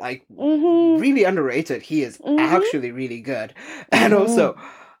singer. Like, really underrated. He is actually really good. And also,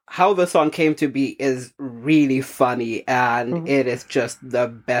 how the song came to be is really funny, and it is just the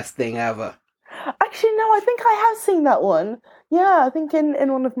best thing ever. Actually, no, I think I have seen that one. Yeah, I think in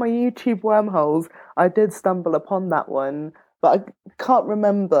one of my YouTube wormholes, I did stumble upon that one, but I can't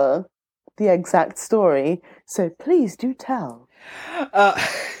remember the exact story, so please do tell.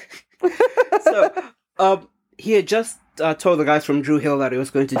 He had just told the guys from Dru Hill that he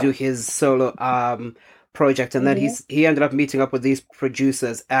was going to do his solo project, and then he ended up meeting up with these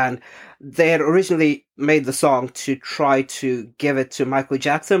producers, and they had originally made the song to try to give it to Michael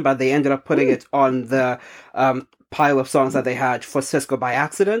Jackson, but they ended up putting it on the pile of songs that they had for Cisco by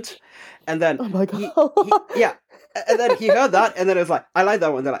accident. And then oh my god. and then he heard that, and then it was like, I like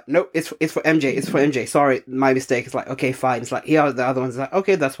that one. They're like, nope, it's for MJ. It's for MJ. Sorry, my mistake. It's like, okay, fine. It's like, here the other ones. It's like,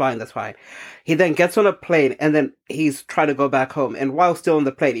 okay, that's fine. He then gets on a plane, and then he's trying to go back home. And while still on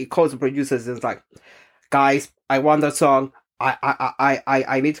the plane, he calls the producers and is like, guys, I want that song.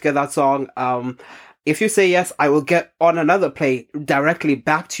 I need to get that song. If you say yes, I will get on another plane directly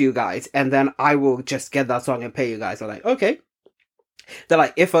back to you guys, and then I will just get that song and pay you guys. I'm like, okay. They're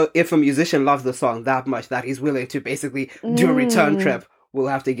like, if a musician loves the song that much that he's willing to basically do a return trip, we'll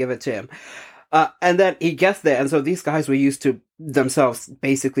have to give it to him. And then he gets there, and so these guys were used to themselves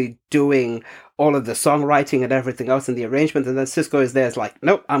basically doing all of the songwriting and everything else in the arrangements, and then Cisco is there, it's like,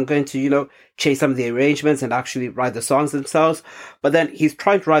 nope, I'm going to, change some of the arrangements and actually write the songs themselves. But then he's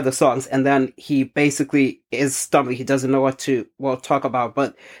trying to write the songs, and then he basically is stumbling, he doesn't know what to talk about,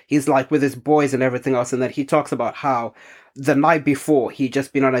 but he's like with his boys and everything else, and then he talks about how the night before he'd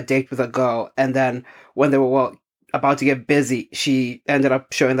just been on a date with a girl, and then when they were about to get busy, she ended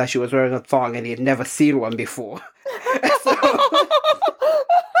up showing that she was wearing a thong, and he had never seen one before.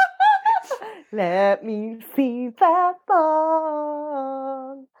 Let me see that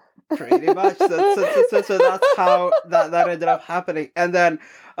thong. Pretty much. So that's how that ended up happening. And then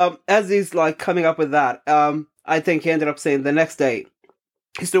as he's like coming up with that, I think he ended up saying the next day,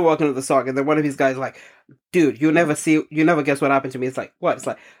 he's still working on the song, and then one of his guys like, dude, you never guess what happened to me. It's like, what? It's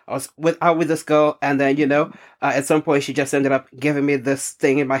like, I was out with this girl, and then, at some point she just ended up giving me this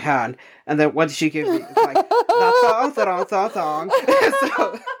thing in my hand, and then what did she give me? It's like, that song.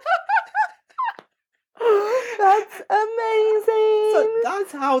 So, that's amazing. so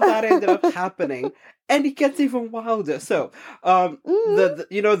that's how that ended up happening. And it gets even wilder. So, the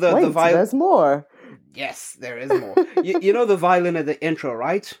violin. There's more. Yes, there is more. you know the violin in the intro,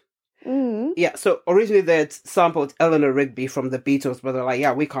 right? Mm. Yeah, so originally they had sampled Eleanor Rigby from the Beatles, but they're like,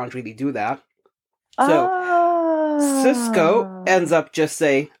 yeah, we can't really do that. So Cisco ends up just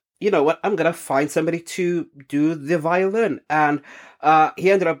saying, you know what, I'm going to find somebody to do the violin. And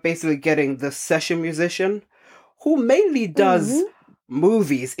he ended up basically getting the session musician who mainly does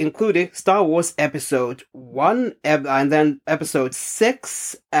movies, including Star Wars Episode 1, and then Episode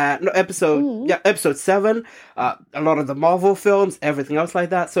 6, Episode 7, a lot of the Marvel films, everything else like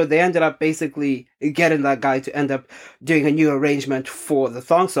that. So they ended up basically getting that guy to end up doing a new arrangement for the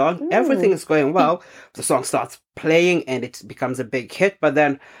thong song. Everything is going well. The song starts playing and it becomes a big hit, but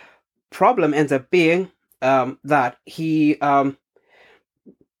then problem ends up being that he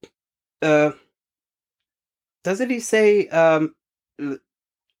doesn't he say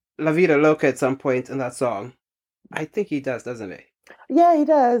La Vida Loca at some point in that song? I think he does, doesn't he? Yeah, he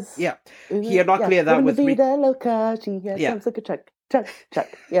does. Yeah. He had not cleared that with La Vida Loca, sounds like a chuck.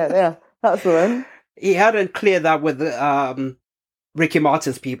 Yeah, that's the one. He hadn't cleared that with Ricky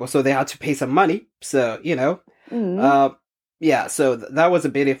Martin's people, so they had to pay some money. So, so that was a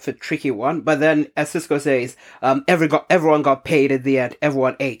bit of a tricky one. But then, as Cisco says, everyone got paid at the end.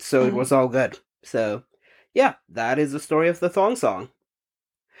 Everyone ate, so it was all good. So, yeah, that is the story of the thong song.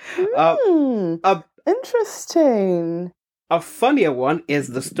 Interesting. A funnier one is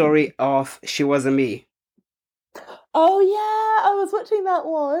the story of She Wasn't Me. Oh, yeah, I was watching that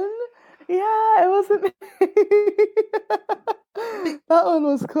one. Yeah, it wasn't. That one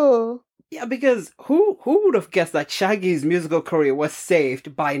was cool. Yeah, because who would have guessed that Shaggy's musical career was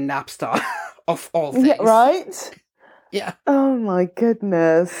saved by Napster, of all things? Yeah, right? Yeah. Oh my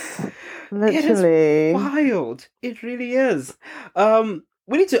goodness. Literally. It is wild. It really is.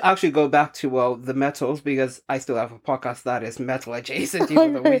 We need to actually go back to the metals, because I still have a podcast that is metal adjacent,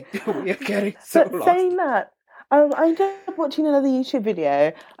 even though we are getting so lost. Saying that, I ended up watching another YouTube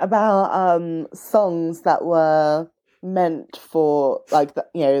video about songs that were meant for, like,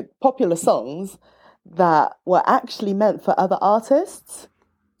 popular songs that were actually meant for other artists.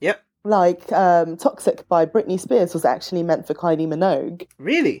 Yep. Like Toxic by Britney Spears was actually meant for Kylie Minogue.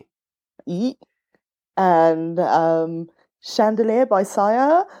 Really? Yeah. And Chandelier by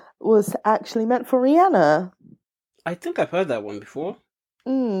Sia was actually meant for Rihanna. I think I've heard that one before.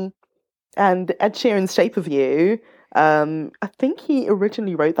 And Ed Sheeran's Shape of You, I think he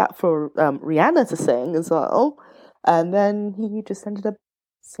originally wrote that for Rihanna to sing as well. And then he just ended up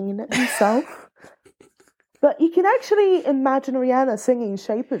singing it himself. But you can actually imagine Rihanna singing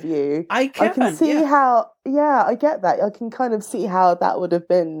Shape of You. I can see how... Yeah, I get that. I can kind of see how that would have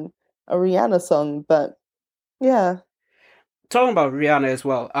been a Rihanna song, but yeah. Talking about Rihanna as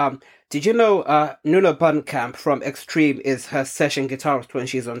well, did you know Nuno Bunkamp from Extreme is her session guitarist when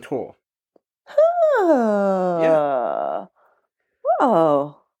she's on tour? Yeah.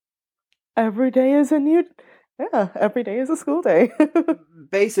 Wow. Every day is a school day.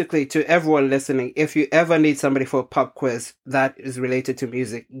 Basically, to everyone listening, if you ever need somebody for a pub quiz that is related to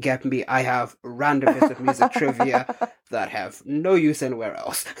music, get me. I have random bits of music trivia that have no use anywhere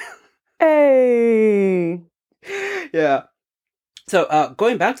else. Hey! Yeah. So,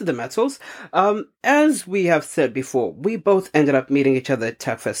 going back to the metals, as we have said before, we both ended up meeting each other at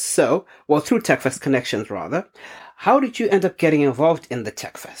TechFest. Through TechFest connections, rather. How did you end up getting involved in the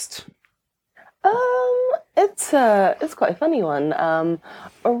TechFest? It's quite a funny one.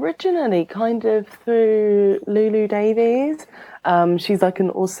 Originally, kind of through Lulu Davies. She's like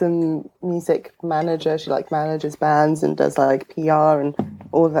an awesome music manager. She manages bands and does PR and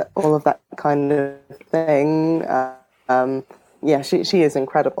all of that kind of thing. Yeah, she is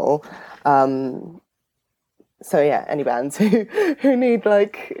incredible. So yeah, any bands who need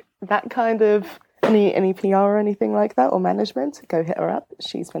that kind of any PR or anything like that or management, go hit her up.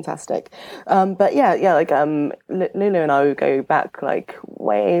 She's fantastic. But Lulu and I go back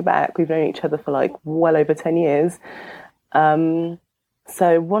way back. We've known each other for well over 10 years.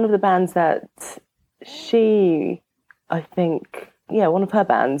 So one of the bands that one of her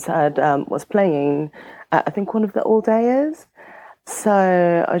bands had was playing at, I think, one of the all dayers.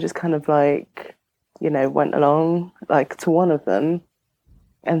 So I just kind of went along to one of them.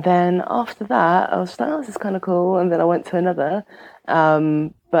 And then after that, I was like, oh, this is kind of cool. And then I went to another.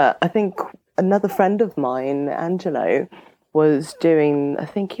 But I think another friend of mine, Angelo, was doing, I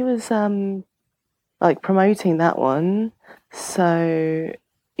think he was like promoting that one. So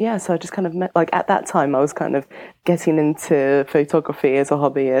yeah, so I just kind of met, like at that time I was kind of getting into photography as a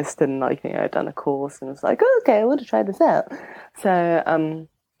hobbyist and like, done a course and was like, oh, okay, I want to try this out. So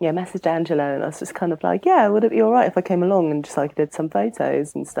yeah, messaged Angelo and I was just kind of like, yeah, would it be all right if I came along and just like did some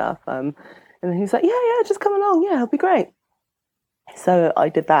photos and stuff? And he was like, yeah, just come along. Yeah, it'll be great. So I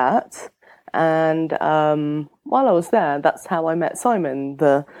did that. And while I was there, that's how I met Simon,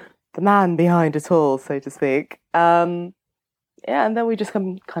 the man behind it all, so to speak. Yeah, and then we just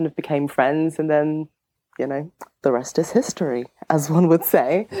kind of became friends, and then, the rest is history, as one would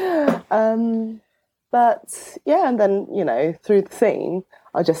say. But yeah, and then, through the scene,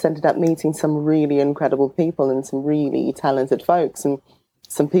 I just ended up meeting some really incredible people and some really talented folks, and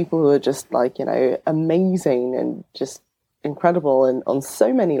some people who are just like, amazing and just incredible and on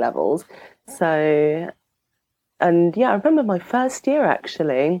so many levels. So, and yeah, I remember my first year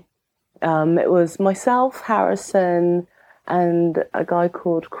actually. It was myself, Harrison, and a guy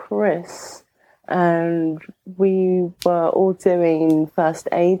called Chris, and we were all doing first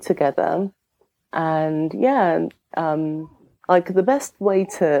aid together. And yeah, like the best way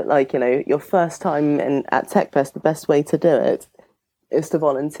to, like, your first time at TechFest, the best way to do it is to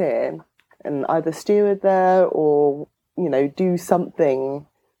volunteer and either steward there or, do something,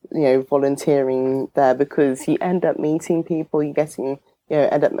 volunteering there, because you end up meeting people, end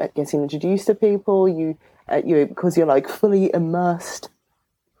up getting introduced to people, because you're like fully immersed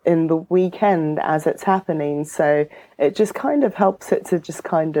in the weekend as it's happening. So it just kind of helps it to just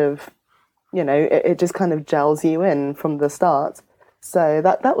kind of, it just kind of gels you in from the start. So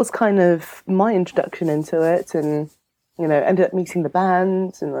that was kind of my introduction into it, and ended up meeting the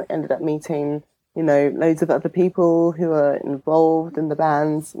bands, and ended up meeting loads of other people who are involved in the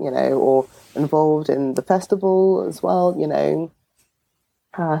bands, or involved in the festival as well.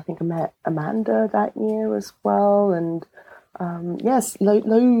 I think I met Amanda that year as well, and yes,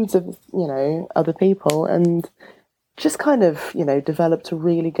 loads of other people, and just kind of developed a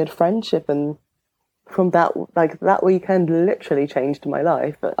really good friendship. And from that, like, that weekend literally changed my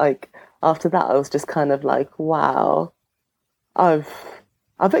life. But like after that, I was just kind of like, wow, I've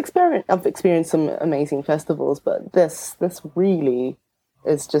experienced some amazing festivals, but this really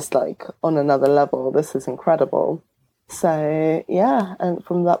is just like on another level. This is incredible. So yeah, and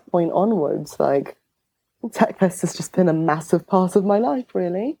from that point onwards, like, TechFest has just been a massive part of my life,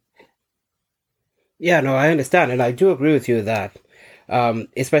 really. Yeah, no, I understand, and I do agree with you that,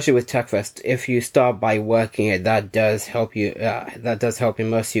 especially with TechFest, if you start by working it, that does help you. That does help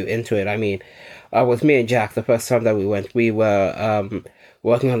immerse you into it. I mean, with me and Jack, the first time that we went, we were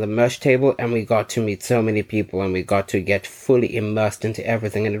working on the merch table, and we got to meet so many people, and we got to get fully immersed into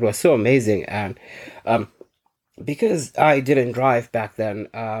everything, and it was so amazing. And because I didn't drive back then,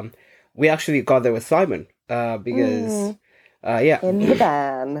 we actually got there with Simon, because, yeah. In the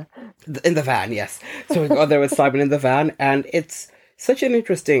van. In the van, yes. So we got there with Simon in the van, and it's such an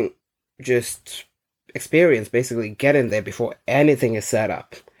interesting just experience, basically getting there before anything is set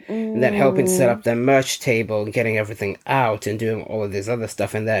up. And then helping set up the merch table and getting everything out and doing all of this other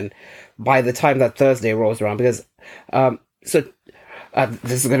stuff. And then by the time that Thursday rolls around, because, this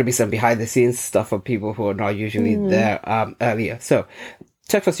is going to be some behind the scenes stuff for people who are not usually there earlier. So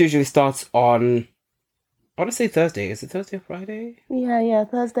TechFest usually starts on, I want to say Thursday. Is it Thursday or Friday? Yeah.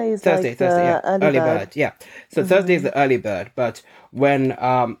 Thursday is Thursday, like Thursday, yeah. early bird. Yeah. So Thursday is the early bird, but when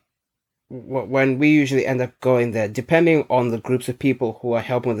we usually end up going there, depending on the groups of people who are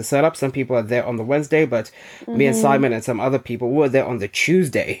helping with the setup, some people are there on the Wednesday, but me and Simon and some other people were there on the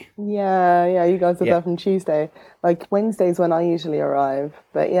Tuesday. Yeah, you guys are there from Tuesday. Like Wednesday's when I usually arrive.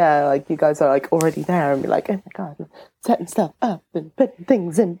 But yeah, like you guys are like already there and be like, oh my God, setting stuff up and putting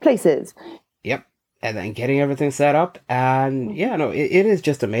things in places. Yep. And then getting everything set up. And yeah, no, it is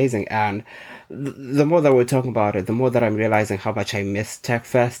just amazing. And the more that we're talking about it, the more that I'm realizing how much I miss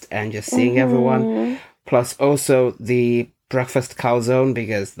TechFest and just seeing everyone. Plus also the breakfast calzone,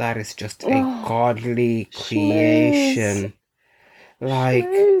 because that is just a godly creation. Like,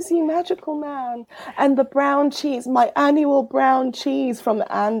 you magical man. And the brown cheese, my annual brown cheese from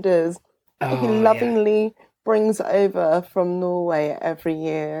the Anders. He lovingly brings over from Norway every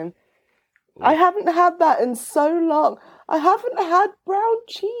year. I haven't had that in so long. I haven't had brown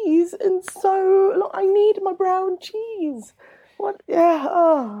cheese in so long. I need my brown cheese. What? Yeah.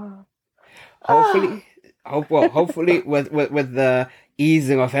 Oh. Hopefully, with the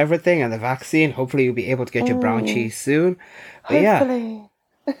easing of everything and the vaccine, hopefully you'll be able to get your brown cheese soon. But hopefully.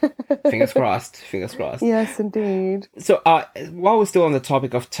 Fingers crossed. Fingers crossed. Yes, indeed. So, while we're still on the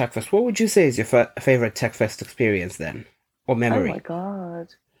topic of TechFest, what would you say is your favorite TechFest experience then, or Oh my memory?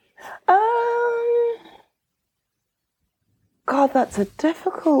 God. Um, God, that's a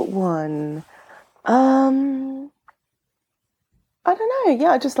difficult one. Um, I don't know.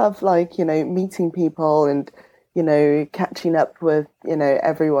 Yeah, I just love like, meeting people and, catching up with,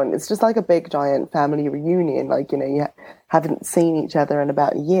 everyone. It's just like a big giant family reunion. Like, you haven't seen each other in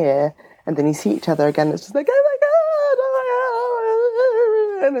about a year and then you see each other again. It's just like, oh my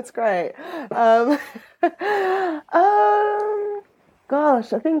God, and it's great.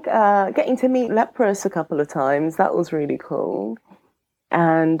 Gosh, I think getting to meet Leprous a couple of times, that was really cool.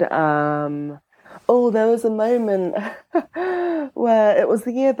 And there was a moment where it was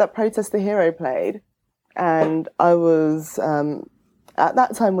the year that Protest the Hero played, and I was at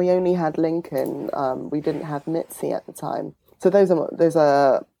that time we only had Lincoln. We didn't have Mitzi at the time, so those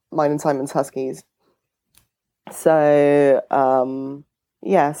are mine and Simon's Huskies. So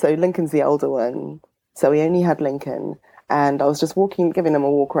so Lincoln's the older one, so we only had Lincoln, and I was just giving them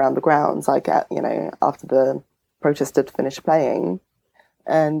a walk around the grounds, like after the Protest had finished playing.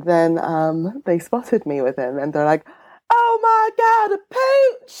 And then they spotted me with him, and they're like, "Oh my God, a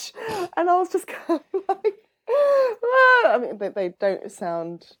pooch!" And I was just kind of like, "Ah." I mean, they don't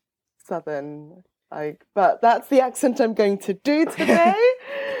sound southern, but that's the accent I'm going to do today.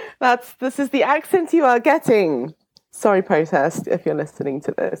 This is the accent you are getting. Sorry, Protest, if you're listening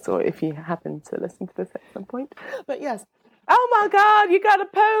to this, or if you happen to listen to this at some point. But yes, oh my God, you got a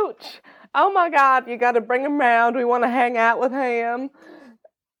pooch! Oh my God, you got to bring him round. We want to hang out with him.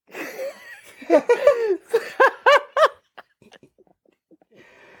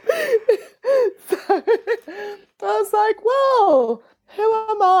 So I was like, well, who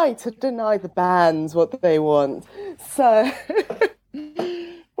am I to deny the bands what they want? So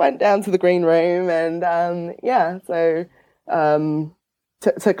went down to the green room and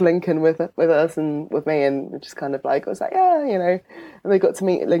took Lincoln with us and with me, and just kind of like, I was like, and they got to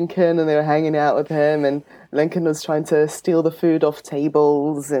meet Lincoln and they were hanging out with him, and Lincoln was trying to steal the food off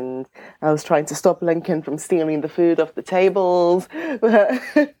tables, and I was trying to stop Lincoln from stealing the food off the tables.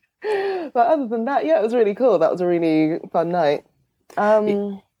 But other than that, yeah, it was really cool. That was a really fun night.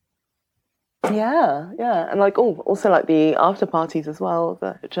 And like, also like the after parties as well,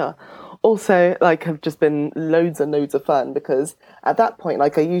 which are also like have just been loads and loads of fun, because at that point,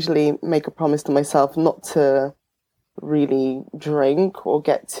 like, I usually make a promise to myself not to really drink or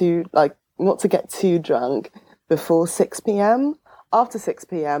not to get too drunk before 6 p.m. After 6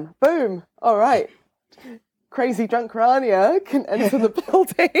 p.m, boom, all right, crazy drunk Rania can enter the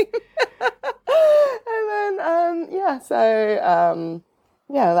building. And then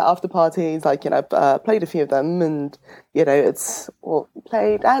the after parties, like, played a few of them, and,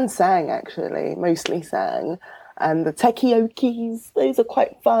 played and sang, actually, mostly sang. And the tekiokies, those are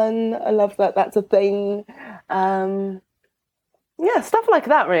quite fun. I love that that's a thing. Stuff like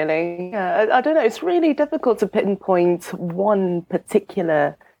that, really. Yeah, I don't know, it's really difficult to pinpoint one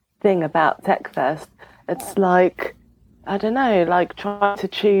particular thing about TechFest. It's like, I don't know, like trying to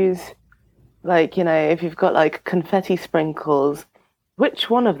choose, like, if you've got like confetti sprinkles, which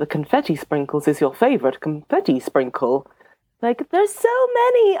one of the confetti sprinkles is your favorite confetti sprinkle? Like, there's so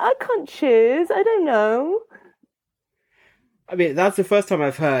many, I can't choose, I don't know. I mean, that's the first time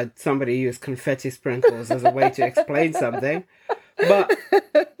I've heard somebody use confetti sprinkles as a way to explain something. But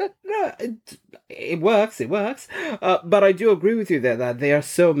no, it works. But I do agree with you there that there are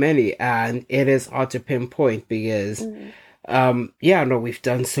so many, and it is hard to pinpoint because, we've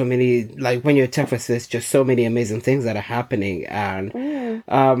done so many. Like, when you're at TechFest, there's just so many amazing things that are happening, and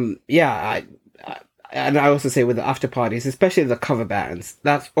and I also say with the after parties, especially the cover bands,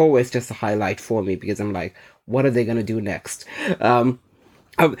 that's always just a highlight for me, because I'm like, what are they gonna do next? I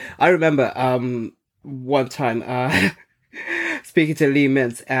remember one time speaking to Lee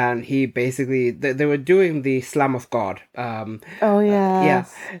Mintz, and he basically they were doing the Slam of God. And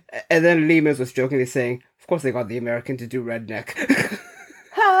then Lee Mintz was jokingly saying, "Of course they got the American to do Redneck."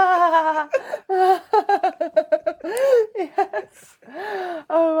 Yes.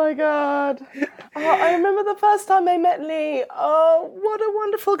 Oh my God. I remember the first time I met Lee. Oh, what a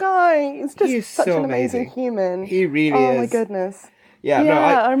wonderful guy. He's such so an amazing human. He really is. Oh my goodness. Yeah,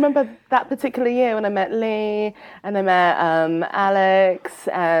 I remember that particular year when I met Lee, and I met Alex,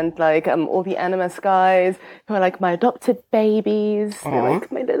 and like all the Animus guys who are like my adopted babies. They're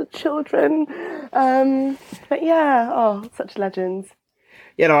like my little children. But yeah, such legends.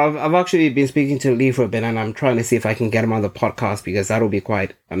 I've actually been speaking to Lee for a bit, and I'm trying to see if I can get him on the podcast, because that'll be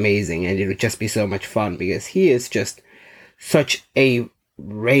quite amazing, and it would just be so much fun, because he is just such a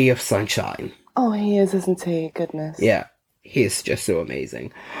ray of sunshine. Oh, he is, isn't he? Goodness. Yeah, he's just so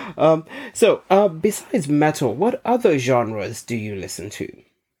amazing. Besides metal, what other genres do you listen to?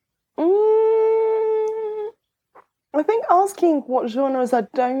 Mm, I think asking what genres I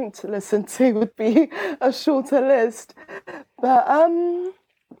don't listen to would be a shorter list. But I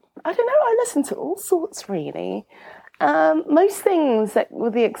don't know. I listen to all sorts, really. Most things, like,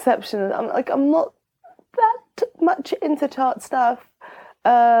 with the exception, I'm not that much into chart stuff.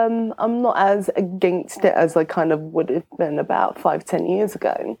 I'm not as against it as I kind of would have been about 5, 10 years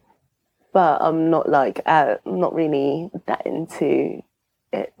ago. But I'm not not really that into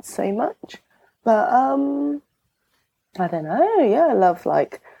it so much. But I don't know. Yeah, I love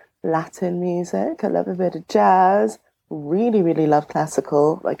like Latin music. I love a bit of jazz. Really, really love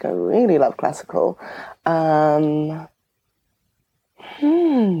classical. Like I really love classical. Hmm.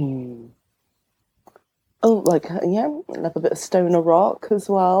 Oh, like yeah, I love a bit of stoner rock as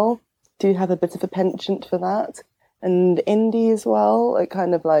well. Do have a bit of a penchant for that, and indie as well. Like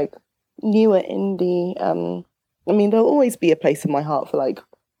kind of like newer indie. I mean, there'll always be a place in my heart for like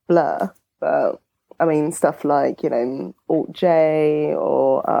Blur, but I mean stuff like Alt J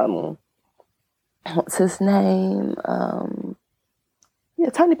or what's his name? Yeah,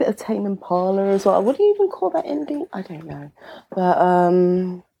 a tiny bit of Tame Impala as well. Would you even call that indie? I don't know, but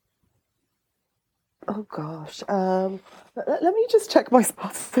oh gosh. Let me just check my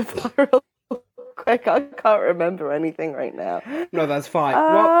Spotify real quick. I can't remember anything right now. No, that's fine.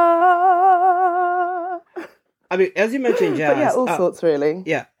 Well, I mean, as you mentioned jazz. But yeah, all sorts really.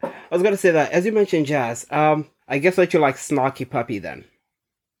 Yeah. I was gonna say that. As you mentioned jazz, I guess that you like Snarky Puppy then.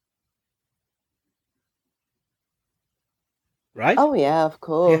 Right? Oh yeah, of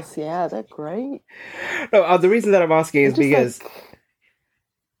course. Yeah, they're great. No, the reason that I'm asking is because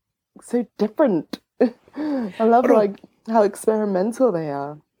so different. I love like how experimental they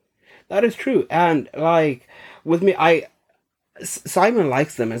are. That is true, and like with me, Simon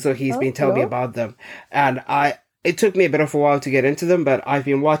likes them, and so he's been telling me about them, and it took me a bit of a while to get into them, but I've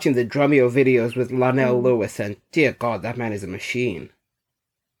been watching the Drumeo videos with Lionel Lewis, and dear God, that man is a machine.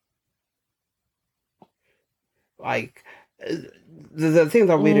 Like the thing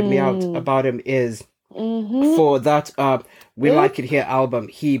that weirded me out about him is for that We Like It Here album,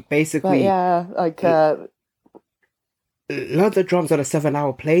 he basically learned the drums on a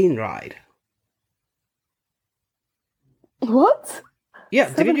 7-hour plane ride. What?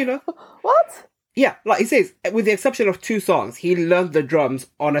 Yeah, didn't you know? What? Yeah, like he says, with the exception of 2 songs, he learned the drums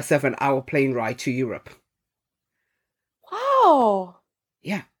on a 7-hour plane ride to Europe. Wow.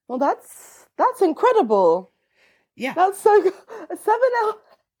 Yeah. Well, that's incredible. Yeah. That's so good. 7 hours.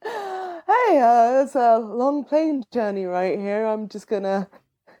 Hey, it's a long plane journey right here. I'm just gonna,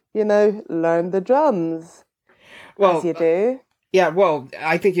 learn the drums. Well, as you do. Yeah, well,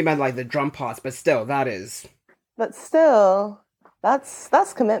 I think you meant like the drum parts, but still, that is. But still, that's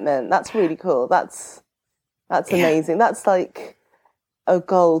commitment. That's really cool. That's amazing. That's like a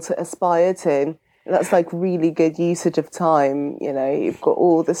goal to aspire to. That's like really good usage of time. You've got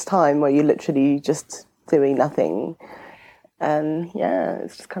all this time where you're literally just doing nothing. And yeah,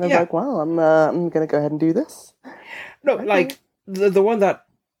 it's just kind of like, wow, I'm going to go ahead and do this. No, like the one that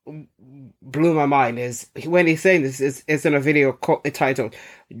blew my mind is when he's saying this is in a video titled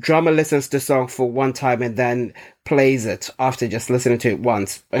 "Drummer listens to song for one time and then plays it after just listening to it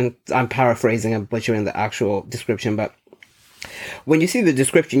once." And I'm paraphrasing and butchering the actual description, but when you see the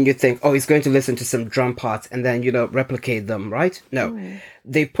description, you think, oh, he's going to listen to some drum parts and then, replicate them, right? No.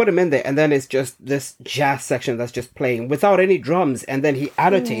 They put him in there and then it's just this jazz section that's just playing without any drums, and then he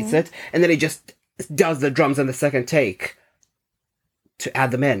annotates it and then he just does the drums on the second take to add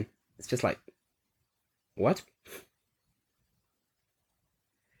them in. It's just like, what?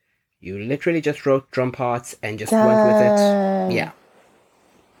 You literally just wrote drum parts and just went with it. Yeah.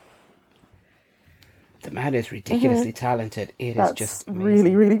 The man is ridiculously talented. That's just amazing.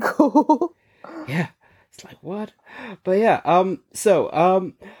 Really, really cool. Yeah. It's like, what? But yeah,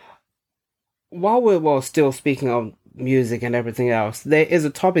 while we're still speaking of music and everything else, there is a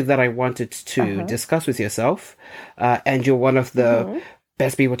topic that I wanted to discuss with yourself, and you're one of the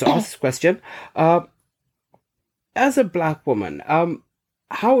best people to ask this question. As a Black woman,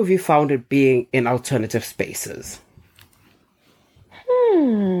 how have you found it being in alternative spaces?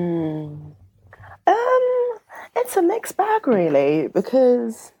 It's a mixed bag, really,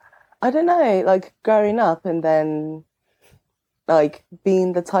 because I don't know, like growing up and then like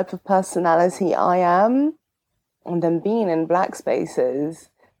being the type of personality I am, and then being in Black spaces.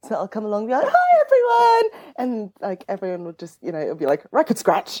 So I'll come along and be like, "Hi, everyone," and like everyone would just, it'll be like record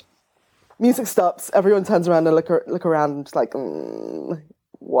scratch, music stops, everyone turns around and look around and just like,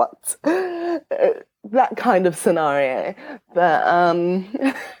 what? That kind of scenario. But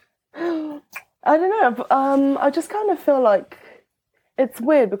I don't know. I just kind of feel like it's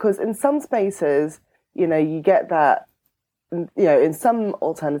weird because in some spaces, you get that, in some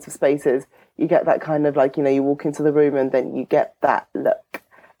alternative spaces, you get that kind of like, you walk into the room and then you get that look.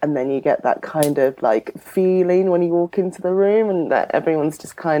 And then you get that kind of like feeling when you walk into the room and that everyone's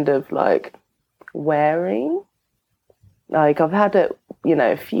just kind of like wearing. Like I've had it,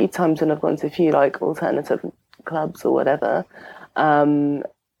 a few times when I've gone to a few like alternative clubs or whatever.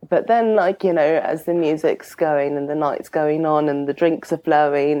 But then like, as the music's going and the night's going on and the drinks are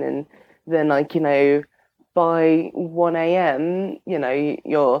flowing and then like, by 1 a.m.,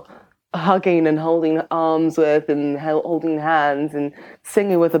 you're hugging and holding arms with and holding hands and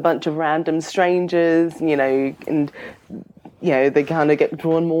singing with a bunch of random strangers, and they kind of get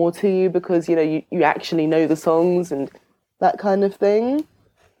drawn more to you because you actually know the songs and that kind of thing.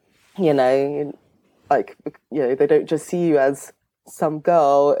 They don't just see you as some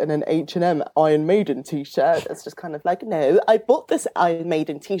girl in an H&M Iron Maiden t-shirt. It's just kind of like, no, I bought this Iron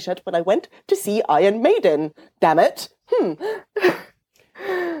Maiden t-shirt when I went to see Iron Maiden, damn it.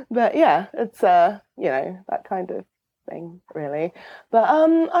 But yeah, it's that kind of thing, really. But I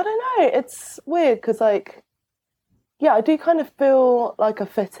don't know. It's weird because, like, yeah, I do kind of feel like I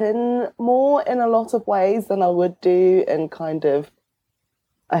fit in more in a lot of ways than I would do in kind of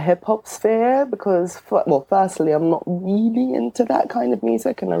a hip hop sphere because, firstly, I'm not really into that kind of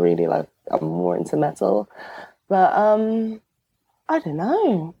music, and I'm more into metal. But I don't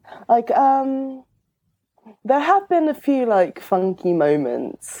know, like there have been a few like funky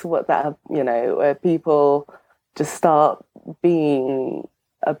moments where people just start being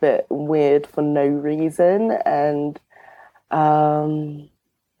a bit weird for no reason. And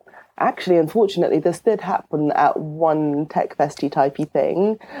actually, unfortunately, this did happen at one tech festy typey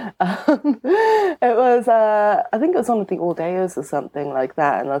thing. It was, I think it was one of the All Dayers or something like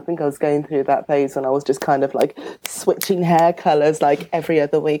that. And I think I was going through that phase when I was just kind of like switching hair colours like every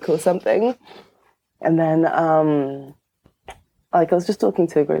other week or something. And then, I was just talking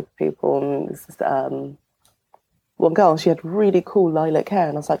to a group of people, and this one girl, she had really cool lilac hair,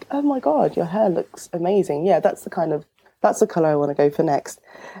 and I was like, "Oh my god, your hair looks amazing! Yeah, that's the colour I want to go for next."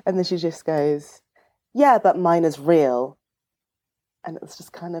 And then she just goes, "Yeah, but mine is real," and it was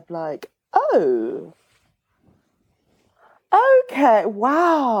just kind of like, "Oh, okay,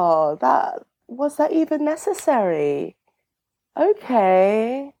 wow, was that even necessary?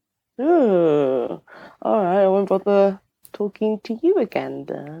 Okay." All right, I won't bother talking to you again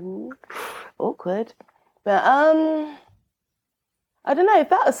then. Awkward. But I don't know,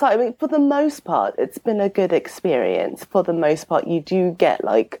 that aside, I mean, for the most part, it's been a good experience. For the most part, you do get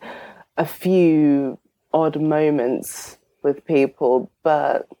like a few odd moments with people,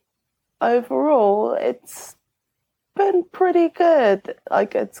 but overall, it's been pretty good.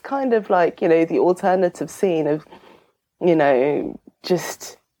 Like, it's kind of like, the alternative scene of,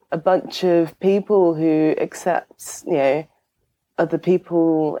 just a bunch of people who accept, other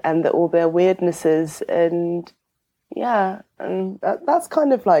people and all their weirdnesses, and yeah, and that's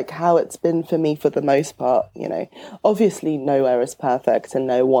kind of like how it's been for me for the most part. Obviously nowhere is perfect and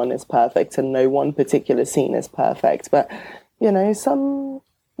no one is perfect and no one particular scene is perfect, but some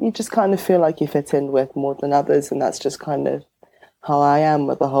you just kind of feel like you fit in with more than others, and that's just kind of how I am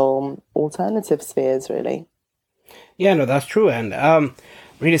with the whole alternative spheres, really. Yeah, no, that's true. And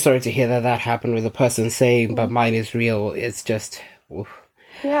really sorry to hear that happened with a person saying, but mine is real. It's just, oof.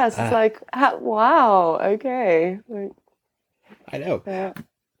 Yeah, it's like, wow, okay. I know. Yeah.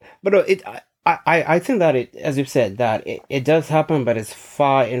 But no, I think that as you've said, that it does happen, but it's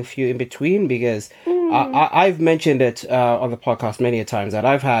far and few in between, because I've mentioned it on the podcast many a times that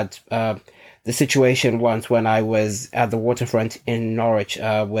I've had the situation once when I was at the waterfront in Norwich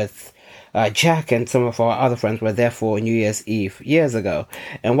with Jack and some of our other friends were there for New Year's Eve years ago.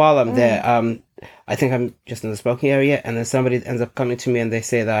 And while I'm there, I think I'm just in the smoking area, and then somebody ends up coming to me and they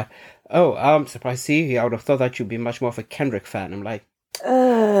say that, "Oh, I'm surprised to see you. I would have thought that you'd be much more of a Kendrick fan." I'm like,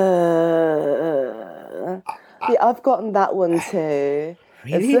 yeah, I've gotten that one too.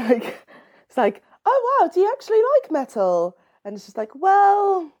 Really? It's like, "Oh wow, do you actually like metal?" And it's just like,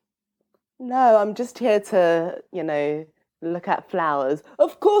 well, no, I'm just here to, look at flowers.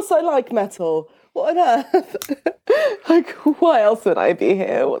 Of course I like metal. What on earth? Like, why else would I be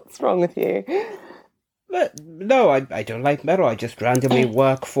here? What's wrong with you? But no, I don't like metal. I just randomly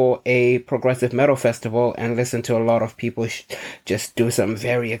work for a progressive metal festival and listen to a lot of people just do some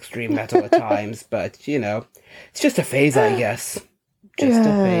very extreme metal at times. But, it's just a phase, I guess. just a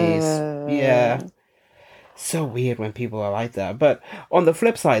bass. Yeah. Yeah. So weird when people are like that. But on the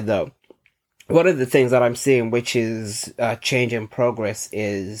flip side, though, one of the things that I'm seeing, which is change in progress,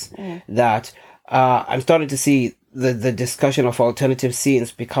 is that I'm starting to see the discussion of alternative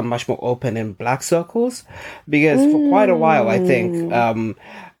scenes become much more open in black circles, because for quite a while, I think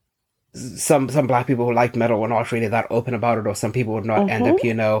some black people who like metal were not really that open about it, or some people would not end up,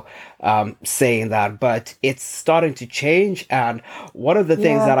 saying that. But it's starting to change, and one of the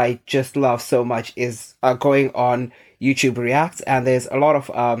things Yeah. that I just love so much is going on YouTube Reacts, and there's a lot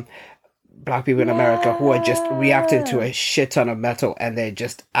of black people in America who are just reacting to Yeah. a shit ton of metal, and they're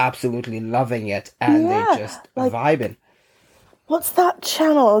just absolutely loving it, and they Yeah. just Like, vibing. what's that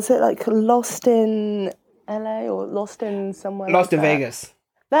channel? Is it like Lost in LA or Lost in somewhere Lost like in that? Vegas.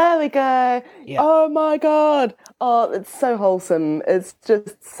 There we go. Yeah. Oh my God. Oh, it's so wholesome. It's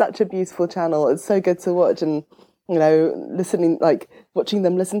just such a beautiful channel. It's so good to watch, and listening, like watching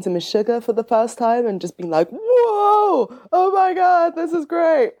them listen to Miss Sugar for the first time and just being like, whoa, oh my God, this is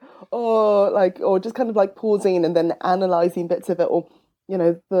great. Or just kind of like pausing and then analyzing bits of it, or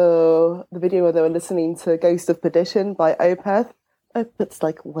the video where they were listening to Ghost of Perdition by Opeth. Opeth's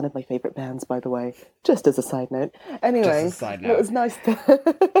like one of my favorite bands, by the way, just as a side note. Just Anyway, a side it note. was nice to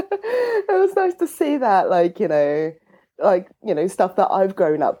it was nice to see that, stuff that I've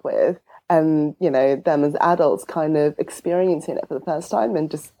grown up with, and them as adults kind of experiencing it for the first time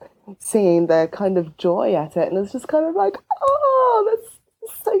and just seeing their kind of joy at it, and it's just kind of like, oh, that's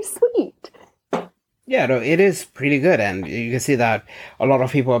so sweet. Yeah, no, it is pretty good, and you can see that a lot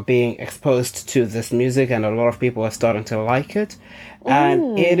of people are being exposed to this music, and a lot of people are starting to like it,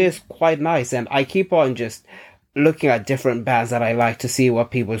 and it is quite nice. And I keep on just looking at different bands that I like to see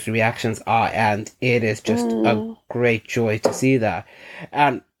what people's reactions are, and it is just a great joy to see that.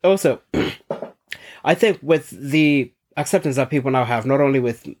 And also, I think with the acceptance that people now have, not only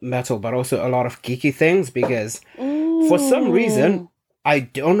with metal, but also a lot of geeky things, because for some reason, I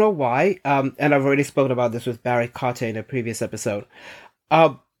don't know why, and I've already spoken about this with Barry Carter in a previous episode.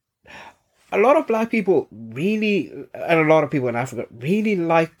 A lot of black people really, and a lot of people in Africa really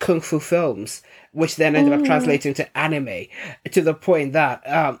like kung fu films, which then ended up translating to anime, to the point that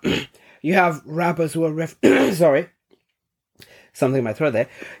you have rappers who are sorry, something in my throat there.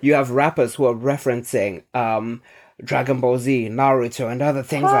 You have rappers who are referencing Dragon Ball Z, Naruto, and other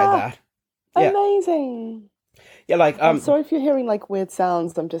things like that. Yeah. Amazing. Yeah, like I'm sorry if you're hearing like weird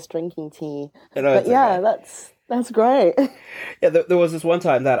sounds. I'm just drinking tea. No, But it's yeah, okay. that's great. Yeah, there was this one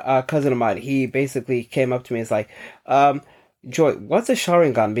time that a cousin of mine, he basically came up to me and was like, Joy, what's a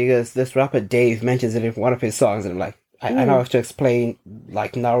Sharingan? Because this rapper Dave mentions it in one of his songs, and I'm like, I now have to explain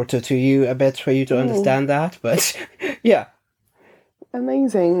like Naruto to you a bit for you to understand that, but yeah.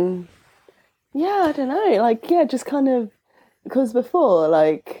 Amazing. Yeah, I don't know. Like, yeah, just kind of, because before,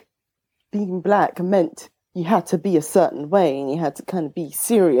 like, being black meant you had to be a certain way, and you had to kind of be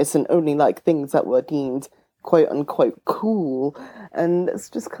serious and only like things that were deemed quote unquote cool. And it's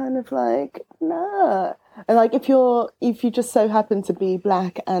just kind of like, nah. And like if you just so happen to be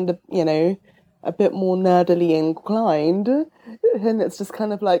black and a bit more nerdily inclined, then it's just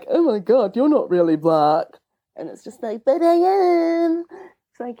kind of like, oh my God, you're not really black. And it's just like, but I am.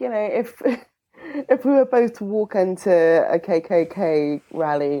 It's like, if we were both to walk into a KKK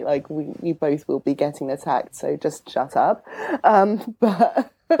rally, like we both will be getting attacked, so just shut up.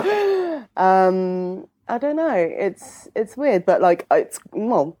 But I don't know. It's weird, but like it's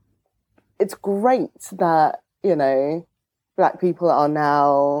great that black people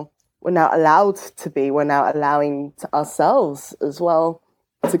we're now allowed to be. We're now allowing ourselves as well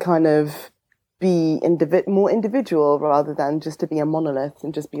to kind of be more individual, rather than just to be a monolith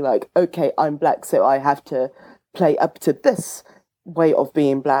and just be like, okay, I'm black, so I have to play up to this way of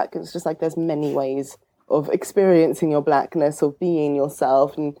being black. It's just like there's many ways of experiencing your blackness, of being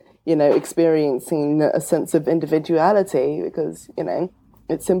yourself, and experiencing a sense of individuality, because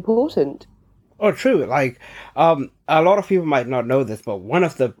it's important. Oh, true. Like, a lot of people might not know this, but one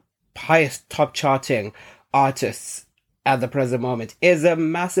of the highest top charting artists at the present moment is a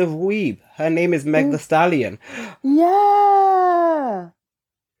massive weeb. Her name is Meg The Stallion. Yeah.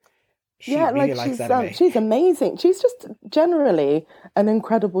 She really likes anime. She's amazing. She's just generally an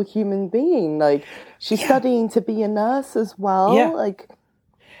incredible human being. Like, she's studying to be a nurse as well. Yeah. Like,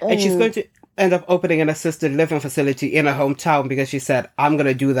 and she's going to end up opening an assisted living facility in her hometown, because she said, I'm going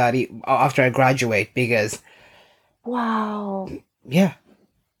to do that after I graduate, because... wow. Yeah.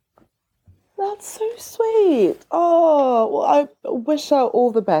 That's so sweet. Oh, well, I wish her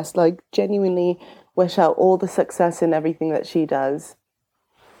all the best. Like, genuinely wish her all the success in everything that she does.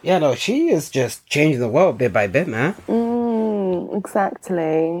 Yeah, no, she is just changing the world bit by bit, man.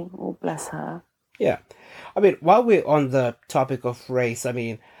 Exactly. Oh, bless her. Yeah. I mean, while we're on the topic of race, I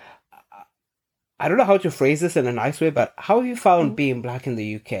mean, I don't know how to phrase this in a nice way, but how have you found being black in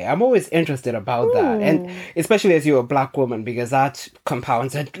the UK? I'm always interested about that, and Hmm. especially as you're a black woman, because that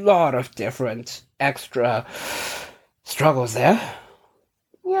compounds a lot of different extra struggles there.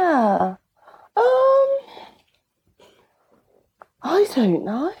 Yeah. Um, I don't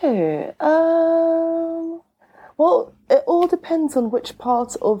know. Well, it all depends on which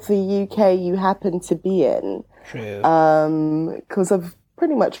part of the UK you happen to be in. True. Because I've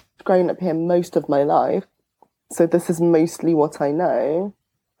pretty much grown up here most of my life, so this is mostly what I know.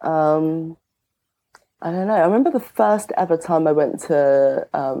 Um, I don't know. I remember the first ever time I went to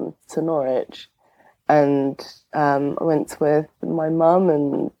Norwich, and I went with my mum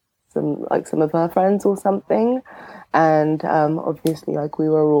and some of her friends or something, and obviously like we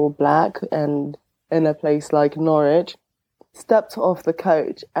were all black and in a place like Norwich, stepped off the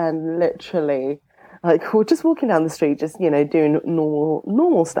coach and literally like we're just walking down the street, just doing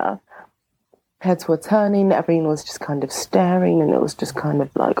normal stuff. Heads were turning, everyone was just kind of staring, and it was just kind of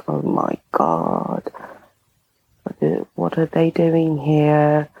like, oh my God, what are they doing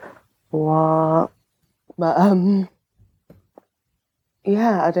here? What? But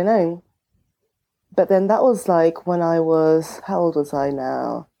yeah, I don't know. But then that was like when I was, how old was I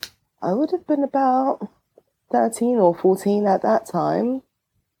now? I would have been about 13 or 14 at that time.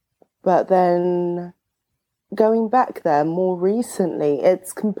 But then going back there more recently,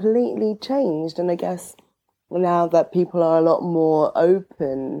 it's completely changed. And I guess now that people are a lot more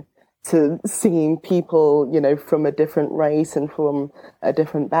open to seeing people, from a different race and from a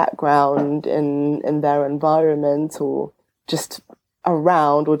different background in their environment or just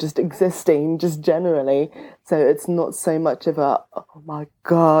around or just existing just generally. So it's not so much of a, oh my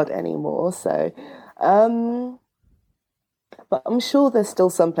God anymore. So, but I'm sure there's still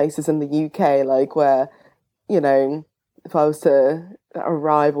some places in the UK like where, if I was to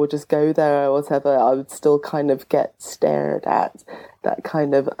arrive or just go there or whatever, I would still kind of get stared at, that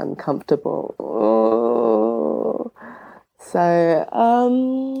kind of uncomfortable. Oh. So,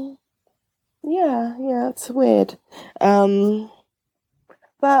 yeah, it's weird.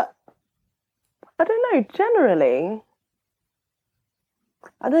 But I don't know, generally,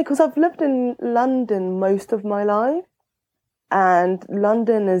 I don't know, because I've lived in London most of my life, and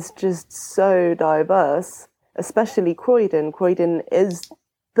London is just so diverse, especially Croydon. Croydon is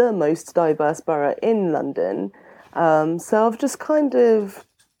the most diverse borough in London. So I've just kind of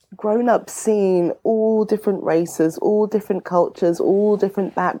grown up seeing all different races, all different cultures, all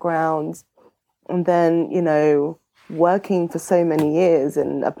different backgrounds. And then, working for so many years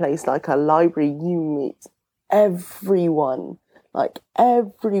in a place like a library, you meet everyone, like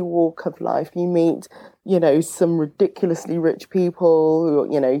every walk of life. You meet, some ridiculously rich people who,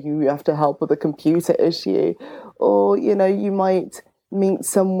 you have to help with a computer issue, or, you might meet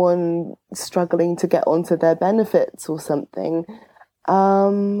someone struggling to get onto their benefits or something.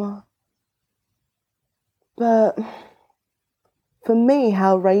 But for me,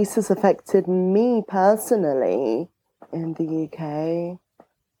 how race has affected me personally in the UK,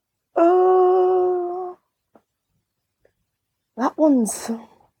 oh,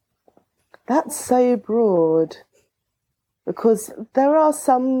 that's so broad, because there are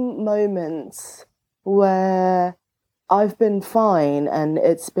some moments where I've been fine and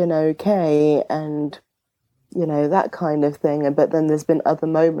it's been okay and, that kind of thing. But then there's been other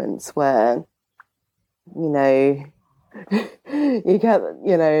moments where, you get,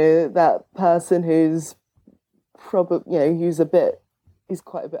 that person who's probably, who's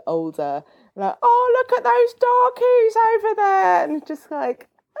quite a bit older, like, oh, look at those darkies over there. And it's just like,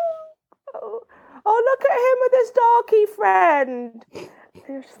 oh, look at him with his darkie friend. And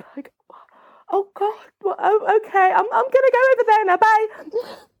you're just like, oh God, well, oh, okay, I'm gonna go over there now, bye.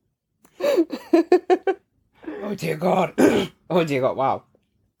 Oh dear God. Oh dear God, wow.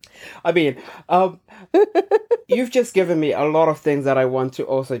 I mean, you've just given me a lot of things that I want to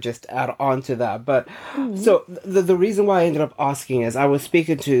also just add on to that. But so the reason why I ended up asking is I was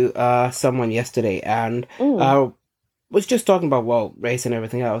speaking to someone yesterday and was just talking about, well, race and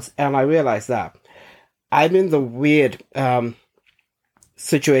everything else. And I realized that I'm in the weird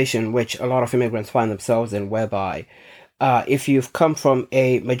situation which a lot of immigrants find themselves in, whereby if you've come from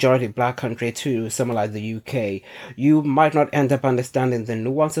a majority black country to somewhere like the UK, you might not end up understanding the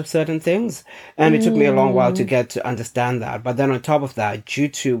nuance of certain things. And it took me a long while to get to understand that. But then on top of that, due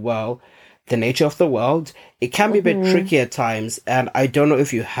to, well, the nature of the world, it can be a bit tricky at times. And I don't know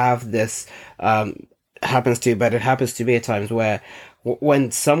if you have this, happens to you, but it happens to me at times where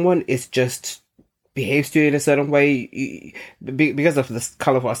when someone is just behaves to you in a certain way because of the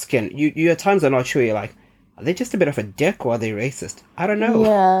color of our skin. You at times are not sure. You're like, are they just a bit of a dick or are they racist? I don't know.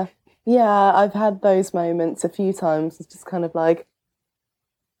 Yeah. Yeah, I've had those moments a few times. It's just kind of like,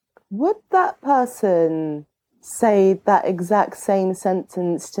 would that person say that exact same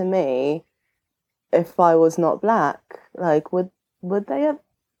sentence to me if I was not black? Like, would they have?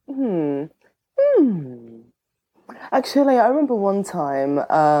 Hmm. Hmm. Actually, I remember one time,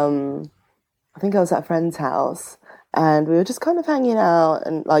 I think I was at a friend's house and we were just kind of hanging out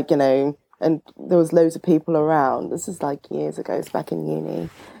and like, and there was loads of people around. This is like years ago, it's back in uni.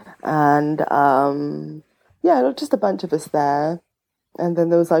 And yeah, there were just a bunch of us there. And then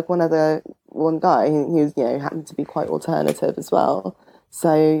there was like one guy, he was, happened to be quite alternative as well. So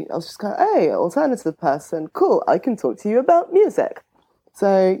I was just kind of, hey, alternative person, cool, I can talk to you about music.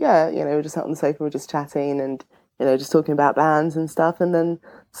 So yeah, we're just out on the sofa, we're just chatting and, just talking about bands and stuff. And then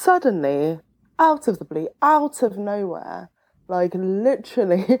suddenly, out of the blue, out of nowhere, like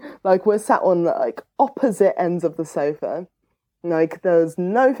literally, like we're sat on like opposite ends of the sofa. Like there was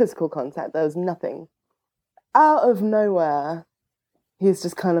no physical contact, there was nothing. Out of nowhere, he's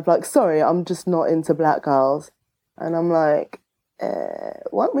just kind of like, sorry, I'm just not into black girls. And I'm like,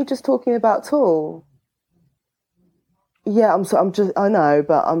 weren't we just talking about Tool? Yeah, I know,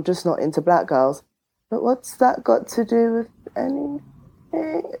 but I'm just not into black girls. But what's that got to do with anything?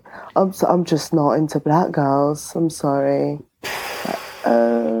 I'm just not into black girls. I'm sorry.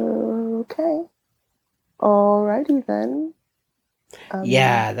 Okay. Alrighty then.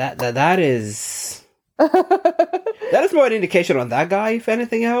 Yeah, that is that is more an indication on that guy, if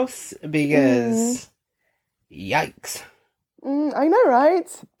anything else, because yikes. I know, right?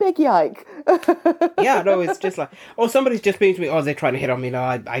 Big yike. Yeah, no, it's just like, oh, somebody's just being to me. Oh, they're trying to hit on me. No,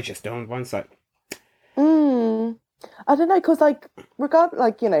 I just don't want so. I don't know, because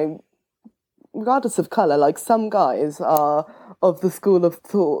regardless of color, like some guys are of the school of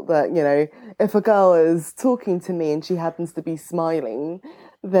thought that, if a girl is talking to me and she happens to be smiling,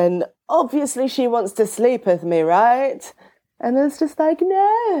 then obviously she wants to sleep with me, right? And it's just like,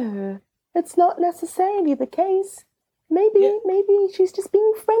 no, it's not necessarily the case. Maybe she's just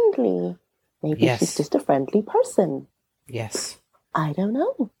being friendly. Maybe she's just a friendly person. Yes. I don't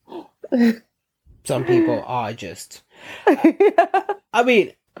know. Some people are just. I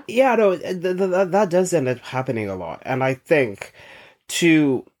mean, yeah, no, that does end up happening a lot, and I think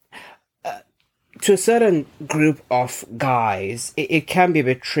to a certain group of guys, it can be a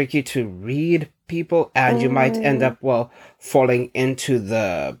bit tricky to read people, and you might end up falling into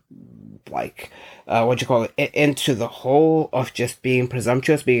the what you call it, into the hole of just being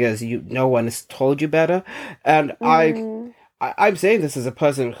presumptuous because no one has told you better, and I'm saying this as a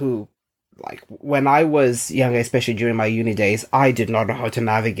person who. Like, when I was younger, especially during my uni days, I did not know how to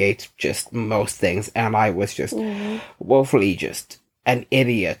navigate just most things, and I was just woefully just an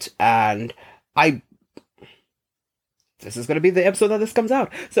idiot, and this is going to be the episode that this comes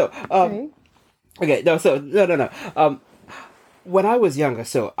out. So, no. When I was younger,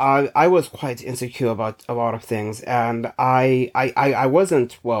 so I was quite insecure about a lot of things, and I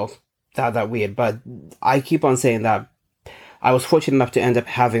wasn't, that weird, but I keep on saying that I was fortunate enough to end up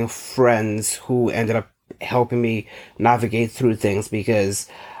having friends who ended up helping me navigate through things because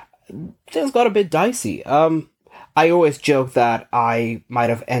things got a bit dicey. I always joke that I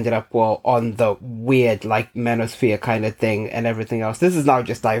might have ended up, on the weird, like, manosphere kind of thing and everything else. This is now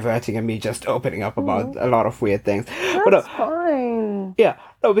just diverting and me just opening up about a lot of weird things. That's fine. Yeah,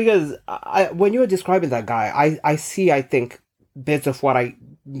 no, because when you were describing that guy, I see, I think, bits of what I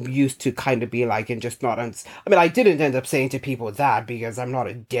used to kind of be like and just not I mean, I didn't end up saying to people that because I'm not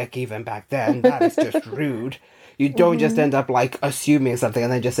a dick even back then. That is just rude. You don't just end up like assuming something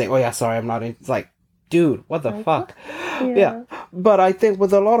and then just saying, oh yeah, sorry, I'm not in. It's like, dude, what the fuck? Yeah. But I think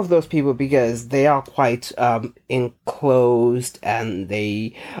with a lot of those people, because they are quite enclosed and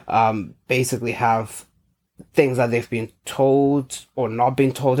they basically have things that they've been told or not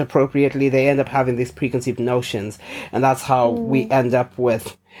been told appropriately, they end up having these preconceived notions, and that's how we end up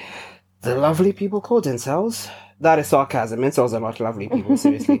with the lovely people called incels. That is sarcasm. Incels are not lovely people.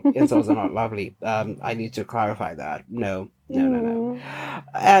 Seriously, incels are not lovely. I need to clarify that. No.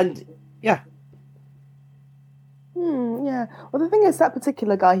 And yeah. Yeah. Well, the thing is, that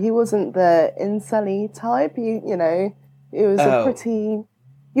particular guy, he wasn't the incel-y type. He was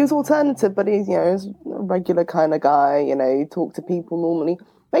he was alternative, but he was a regular kind of guy. He talked to people normally.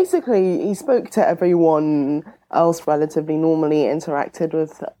 Basically, he spoke to everyone else relatively normally, interacted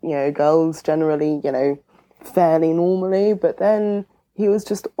with, girls generally, fairly normally. But then he was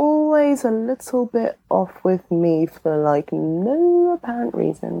just always a little bit off with me for, like, no apparent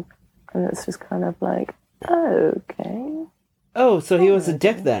reason. And it's just kind of like, okay. Oh, so he was a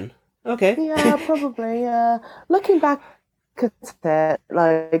dick then. Okay. Yeah, probably, yeah. Looking back at it,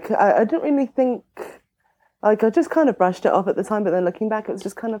 like, I didn't really think, like, I just kind of brushed it off at the time, but then looking back, it was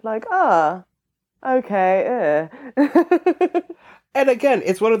just kind of like, okay, And again,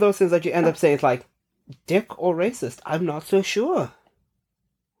 it's one of those things that you end up saying, it's like, dick or racist? I'm not so sure.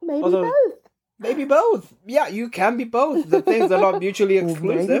 Maybe both. Maybe both. Yeah, you can be both. The things are not mutually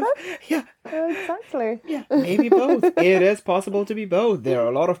exclusive. Yeah. Exactly. Yeah, maybe both. It is possible to be both. There are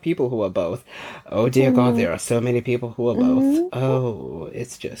a lot of people who are both. Oh dear God, there are so many people who are both. Oh,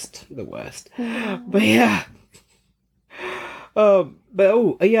 it's just the worst. But yeah.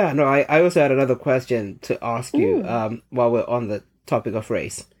 I also had another question to ask you while we're on the topic of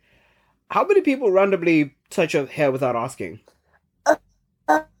race. How many people randomly touch your hair without asking?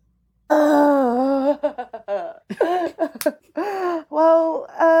 Well,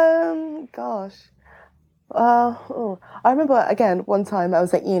 gosh. I remember, again, one time I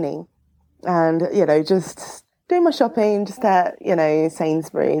was at uni and, just doing my shopping, just at,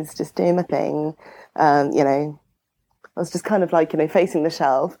 Sainsbury's, just doing my thing. I was just kind of like, facing the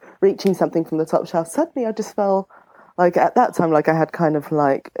shelf, reaching something from the top shelf. Suddenly I just felt like at that time, like I had kind of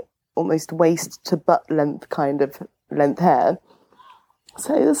like almost waist to butt length kind of length hair.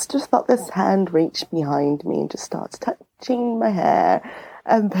 So it's just felt this hand reach behind me and just starts touching my hair.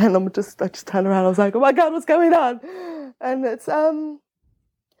 And then I just turned around. I was like, oh my God, what's going on? And it's,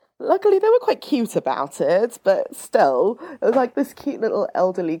 luckily they were quite cute about it, but still, it was like this cute little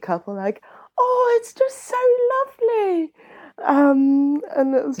elderly couple, like, oh, it's just so lovely. And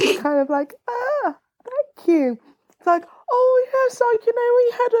it was just kind of like, thank you. It's like, oh yes, like,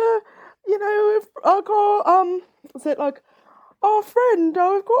 I got, is it like, our friend,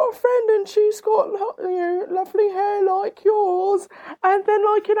 I've got a friend and she's got, lovely hair like yours. And then,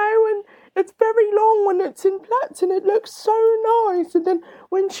 when it's very long when it's in plaits and it looks so nice. And then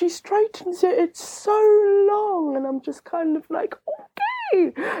when she straightens it, it's so long. And I'm just kind of like,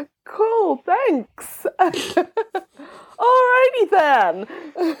 okay, cool, thanks. Alrighty then.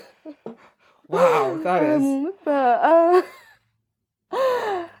 Wow, that is...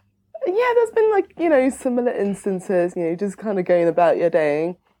 yeah, there's been similar instances, just kind of going about your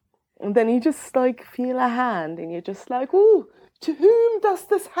day. And then you just feel a hand and you're just like, ooh, to whom does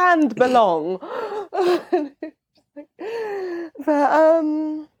this hand belong?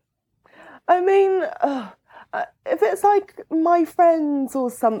 If it's my friends or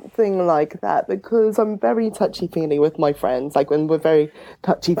something like that, because I'm very touchy-feely with my friends, when we're very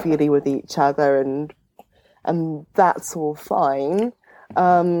touchy-feely with each other and that's all fine.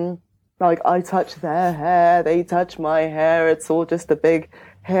 I touch their hair, they touch my hair. It's all just a big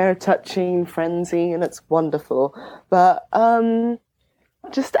hair-touching frenzy, and it's wonderful. But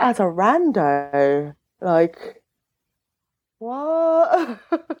just as a rando, what?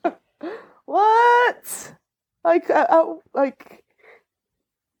 What?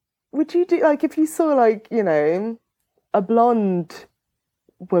 Would you do if you saw a blonde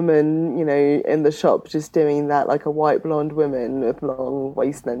woman, in the shop just doing that, like a white blonde woman with long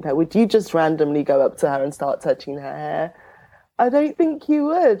waistline hair, would you just randomly go up to her and start touching her hair? I don't think you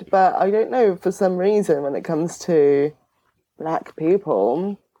would, but I don't know, for some reason when it comes to black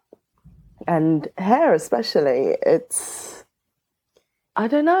people and hair especially, I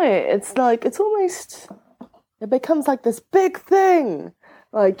don't know, it's almost, it becomes this big thing,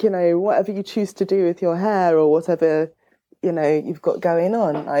 whatever you choose to do with your hair or whatever you've got going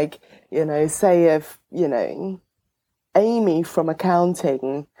on. Say if, Amy from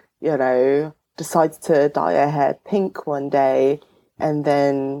accounting, decides to dye her hair pink one day and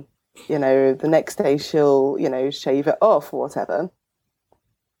then, the next day she'll, shave it off or whatever.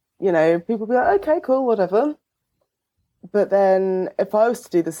 People be like, okay, cool, whatever. But then if I was to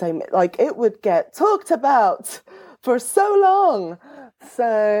do the same, it would get talked about for so long.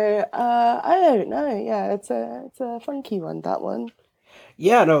 So I don't know. Yeah, it's a funky one, that one.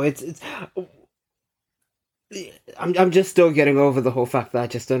 Yeah, no, it's. I'm just still getting over the whole fact that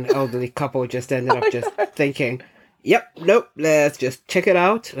just an elderly couple just ended up just thinking, yep, nope, let's just check it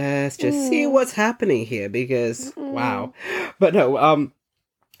out. Let's just see what's happening here because wow. But no,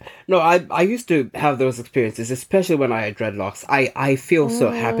 I used to have those experiences, especially when I had dreadlocks. I feel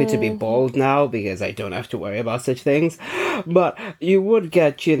so happy to be bald now because I don't have to worry about such things. But you would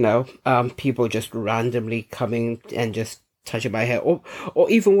get, people just randomly coming and just touching my hair. Or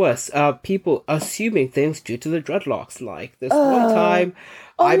even worse, people assuming things due to the dreadlocks. Like this one time...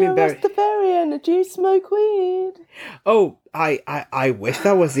 I'm Rastafarian. Do you smoke weed? Oh, I wish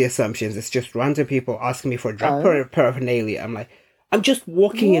that was the assumptions. It's just random people asking me for drug paraphernalia. I'm like... I'm just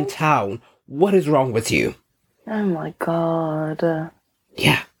walking in What? town. What is wrong with you? Oh my God.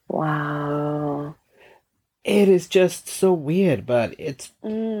 Yeah, Wow. it is just so weird, but it's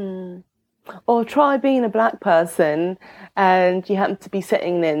Mm. Or try being a black person and you happen to be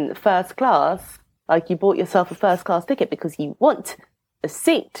sitting in first class, like you bought yourself a first class ticket because you want a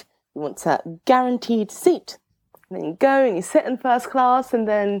seat. You want that guaranteed seat. And then you go and you sit in first class and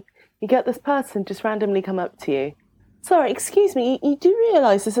then you get this person just randomly come up to you. Sorry, excuse me, you do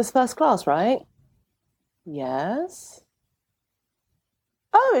realise this is first class, right? Yes.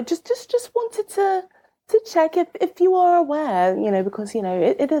 Oh, just wanted to check if you are aware, because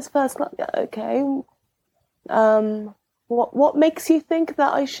it is first class. Okay. What makes you think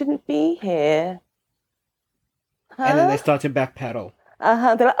that I shouldn't be here? and then they Huh? start to backpedal.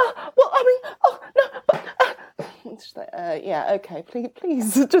 They're like, oh, well, I mean, oh no, but it's just like, yeah, okay,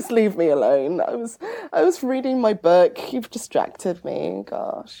 please, just leave me alone. I was reading my book. You've distracted me.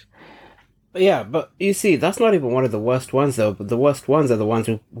 Gosh. Yeah, but you see, that's not even one of the worst ones, though. But the worst ones are the ones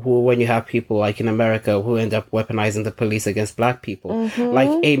who, when you have people like in America who end up weaponizing the police against black people, like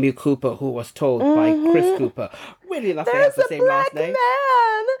Mm-hmm. Amy Cooper, who was told by Chris Mm-hmm. Cooper, really enough, they have There's the a same last black name.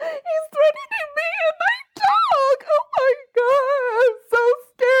 man. He's threatening me and my dog. Oh my God. I'm so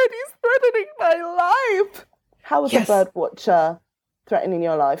scared. He's threatening my life. How is a Yes, bird watcher threatening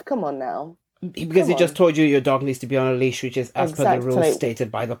your life? Come on now. because Come he just on. told you your dog needs to be on a leash, which is as per the rules Exactly.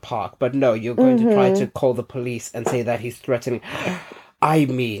 stated by the park. But no, you're going to try to Mm-hmm. call the police and say that he's threatening. I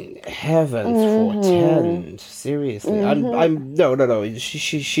mean, heavens Mm-hmm. 410. Seriously, Mm-hmm. I'm no, no, no.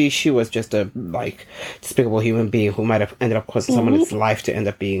 She was just a like despicable human being who might have ended up causing someone's Mm-hmm. life to end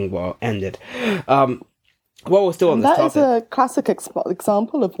up being well ended. Um, while we're still on And this that is topic, a classic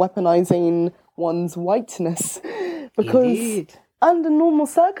example of weaponizing one's whiteness. Because indeed, under normal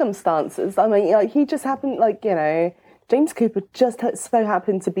circumstances, I mean, like, he just happened, like, James Cooper just so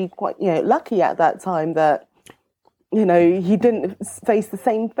happened to be quite, lucky at that time that, he didn't face the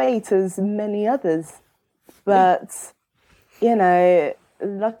same fate as many others. yeah, But,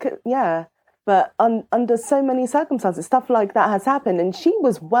 luck, yeah. But under so many circumstances, stuff like that has happened, and she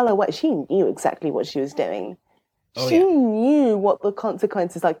was well aware. She knew exactly what she was doing. oh She yeah, knew what the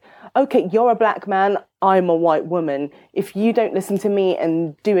consequences like. Okay, you're a black man. I'm a white woman. If you don't listen to me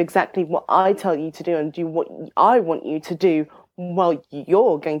and do exactly what I tell you to do and do what I want you to do, well,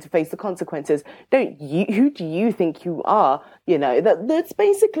 you're going to face the consequences. Don't you? Who do you think you are? That's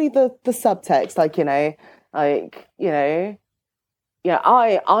basically the subtext. Like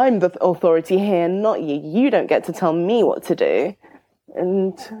I'm the authority here, not you. You don't get to tell me what to do.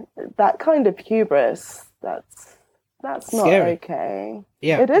 And that kind of hubris, that's not scary. okay.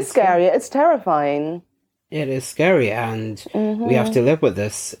 Yeah, It is it's scary. scary. It's terrifying. It is scary, and we have Mm-hmm. to live with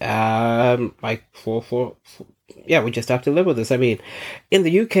this. Like yeah, we just have to live with this. I mean, in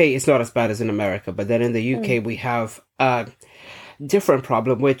the UK, it's not as bad as in America, but then in the UK, Mm. we have a different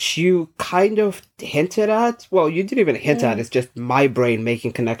problem, which you kind of hinted at. Well, you didn't even hint at. Mm. It's just my brain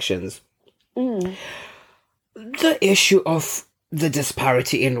making connections. Mm. The issue of the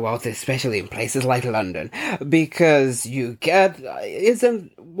disparity in wealth, especially in places like London, because you get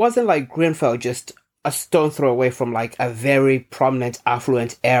isn't wasn't like Grenfell just a stone throw away from like a very prominent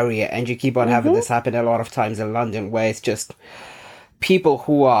affluent area, and you keep on having Mm-hmm. this happen a lot of times in London, where it's just people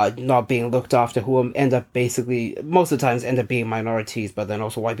who are not being looked after, who end up basically most of the times end up being minorities, but then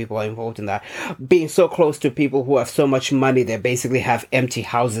also white people are involved in that, being so close to people who have so much money they basically have empty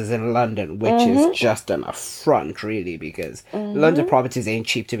houses in London, which is Mm-hmm. just an affront, really, because London Mm-hmm. properties ain't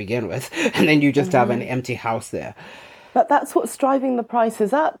cheap to begin with, and then you just have an Mm-hmm. empty house there. But that's what's driving the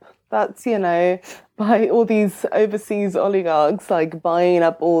prices up. That's, by all these overseas oligarchs like buying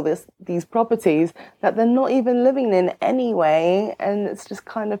up all these properties that they're not even living in anyway, and it's just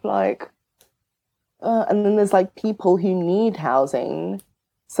kind of like, and then there's like people who need housing,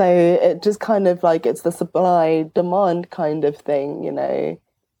 so it just kind of like it's the supply demand kind of thing.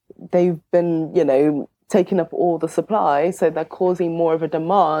 They've been, taking up all the supply, so they're causing more of a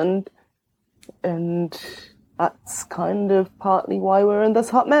demand, and that's kind of partly why we're in this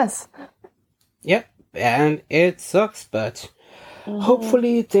hot mess. Yep, and it sucks, but Hmm.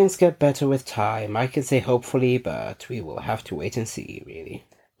 hopefully things get better with time. I can say hopefully, but we will have to wait and see, really.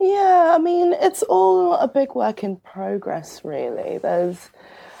 Yeah, I mean, it's all a big work in progress, really.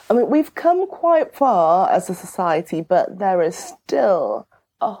 I mean, we've come quite far as a society, but there is still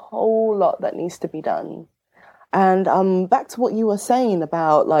a whole lot that needs to be done. And back to what you were saying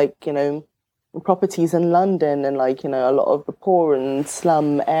about, like, properties in London and, like, a lot of the poor and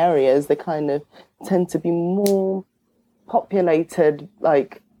slum areas, they kind of tend to be more populated,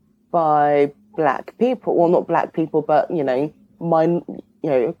 like, by black people. Well, not black people, but,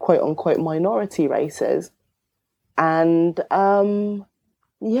 quote unquote minority races. And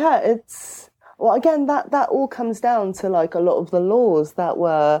yeah, it's well again that all comes down to like a lot of the laws that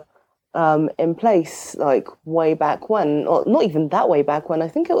were in place like way back when, or not even that way back when. I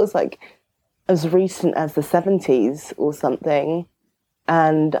think it was like as recent as the 70s or something.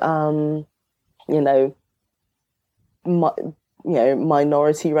 And you know,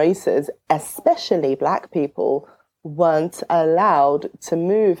 minority races, especially Black people, weren't allowed to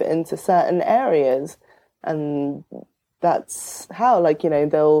move into certain areas, and that's how, like,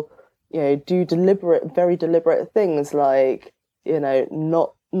 they'll, do very deliberate things, like,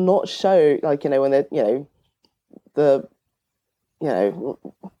 not show, like, when they're, the,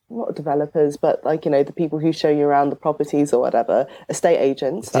 not developers, but like, the people who show you around the properties or whatever, estate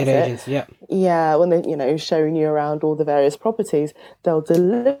agents. Estate agents, yeah. Yeah, when they're, showing you around all the various properties, they'll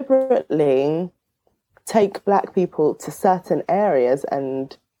deliberately take Black people to certain areas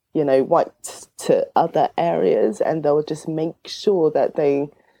and, white to other areas, and they'll just make sure that they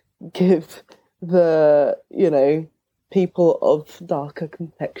give the, people of darker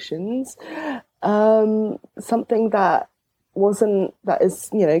complexions something that is,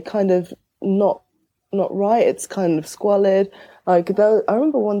 kind of not right. It's kind of squalid. Like, I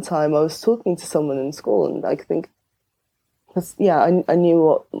remember one time I was talking to someone in school, and I think, because I knew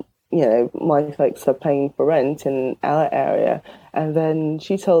what my folks are paying for rent in our area, and then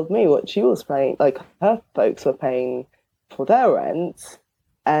she told me what she was paying, like her folks were paying for their rent,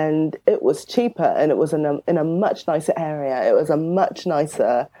 and it was cheaper, and it was in a much nicer area. It was a much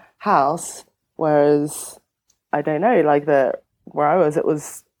nicer house, whereas I don't know, like where I was, it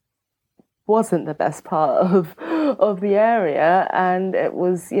wasn't the best part of the area, and it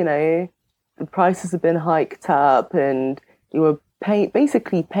was, the prices have been hiked up, and you were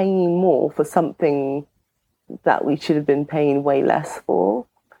basically paying more for something that we should have been paying way less for.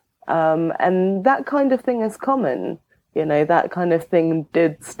 And that kind of thing is common. That kind of thing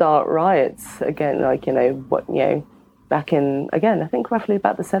did start riots again, like, back in, again, I think roughly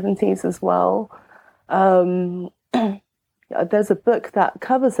about the 70s as well. There's a book that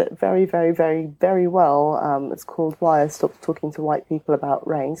covers it very, very, very, very well. It's called Why I Stopped Talking to White People About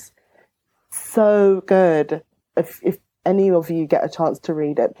Race. So good. If any of you get a chance to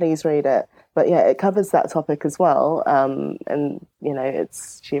read it, please read it. But yeah, it covers that topic as well. And,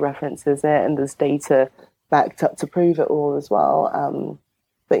 she references it, and there's data backed up to prove it all as well.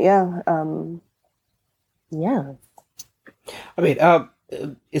 But yeah. I mean,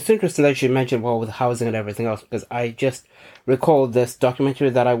 it's interesting that you mentioned, with housing and everything else, because I just recalled this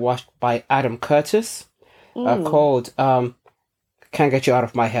documentary that I watched by Adam Curtis called Can't Get You Out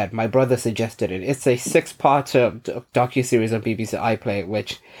of My Head. My brother suggested it. It's a 6-part docuseries on BBC iPlayer,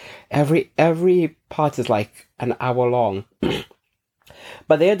 which every part is like an hour long.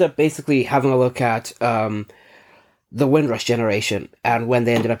 But they end up basically having a look at the Windrush generation and when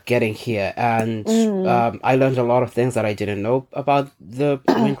they ended up getting here. And I learned a lot of things that I didn't know about the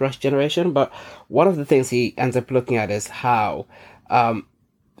Windrush generation. But one of the things he ends up looking at is how...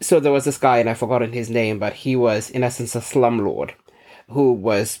 so there was this guy, and I've forgotten his name, but he was, in essence, a slumlord who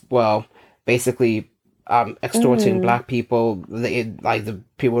was, basically extorting Black people. The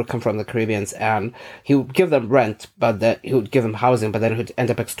people would come from the Caribbeans, and he would give them rent, but then he would give them housing, but then he would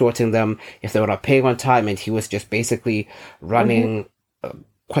end up extorting them if they were not paying on time, and he was just basically running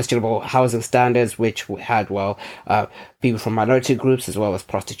questionable housing standards, which had, people from minority groups, as well as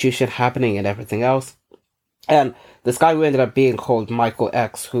prostitution happening and everything else. And this guy who ended up being called Michael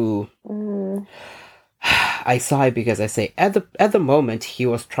X, who... I sigh because I say at the moment he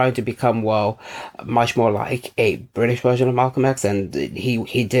was trying to become much more like a British version of Malcolm X, and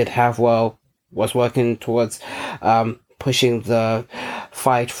he did have was working towards pushing the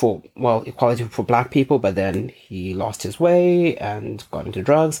fight for equality for Black people, but then he lost his way and got into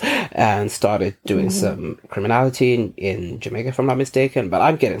drugs and started doing some criminality in Jamaica, if I'm not mistaken. But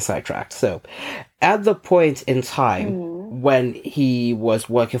I'm getting sidetracked. So at the point in time when he was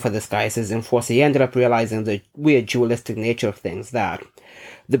working for this guy as his enforcer, he ended up realizing the weird dualistic nature of things, that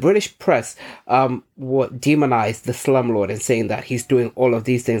the British press would demonize the slumlord and saying that he's doing all of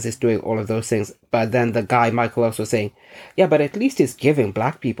these things, he's doing all of those things. But then the guy, Michael X, was saying, yeah, but at least he's giving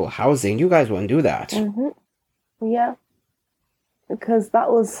Black people housing. You guys won't do that. Yeah. Because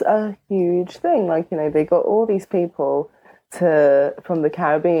that was a huge thing. Like, they got all these people from the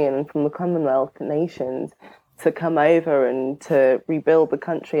Caribbean and from the Commonwealth nations to come over and to rebuild the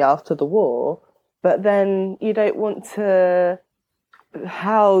country after the war. But then you don't want to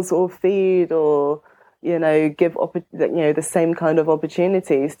house or feed or give the same kind of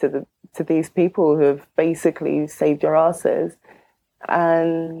opportunities to these people who have basically saved your asses.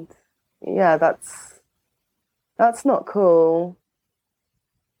 And yeah, that's not cool.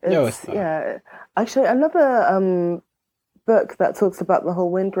 No, it's It's not. yeah. Actually, another book that talks about the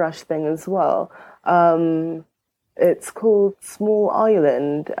whole Windrush thing as well. It's called Small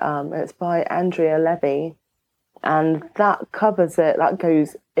Island. It's by Andrea Levy, and that covers it. That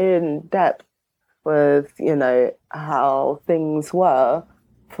goes in depth with how things were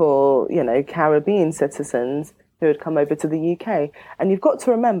for Caribbean citizens who had come over to the UK. And you've got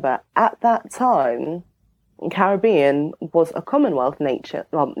to remember, at that time, Caribbean was a Commonwealth nation,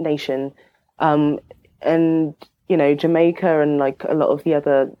 and Jamaica and like a lot of the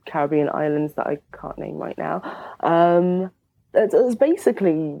other Caribbean islands that I can't name right now. It was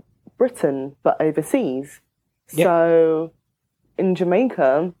basically Britain but overseas. Yep. So in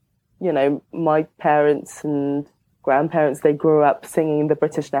Jamaica, my parents and grandparents, they grew up singing the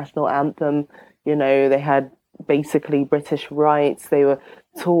British national anthem. They had basically British rights. They were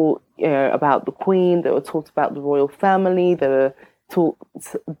taught, about the Queen. They were taught about the royal family. They were taught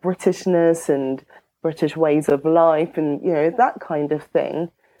Britishness and British ways of life, and that kind of thing.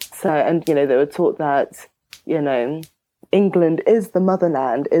 So, and they were taught that England is the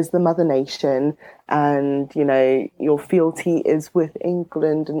motherland, is the mother nation, and your fealty is with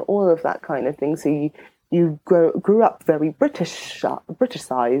England, and all of that kind of thing. So you grew up very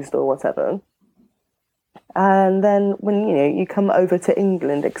Britishized or whatever. And then when you come over to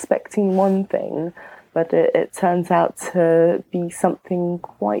England expecting one thing, but it turns out to be something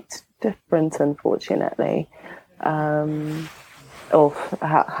quite different, unfortunately, of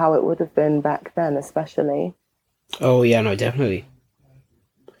how it would have been back then, especially. Oh yeah, no, definitely.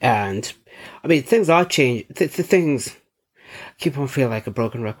 And I mean, things are changing. Things keep on feeling like a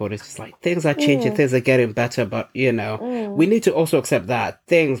broken record. It's just like things are changing, things are getting better, but we need to also accept that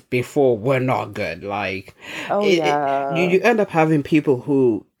things before were not good. Like, Oh yeah. you end up having people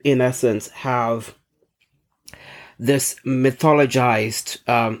who, in essence, have this mythologized,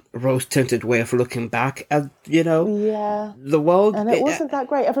 rose-tinted way of looking back at, Yeah. the world. And it wasn't that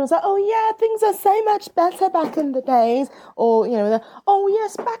great. Everyone's like, oh, yeah, things are so much better back in the days. Or, oh,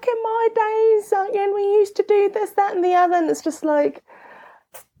 yes, back in my days, we used to do this, that, and the other. And it's just like,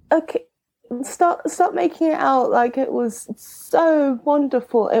 okay, stop making it out like it was so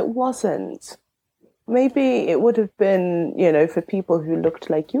wonderful. It wasn't. Maybe it would have been, for people who looked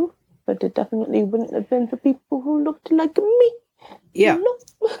like you, but it definitely wouldn't have been for people who looked like me. Yeah.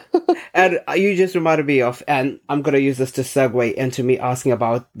 And you just reminded me of, and I'm going to use this to segue into me asking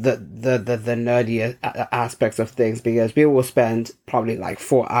about the nerdy aspects of things, because we will spend probably like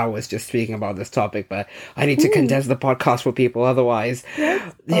 4 hours just speaking about this topic, but I need to condense the podcast for people otherwise.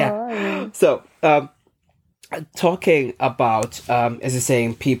 Yeah. So, talking about, as you're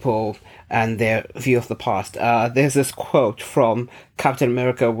saying, people and their view of the past, there's this quote from Captain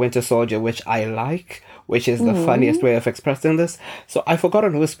America Winter Soldier, which I like, which is the funniest way of expressing this. So I've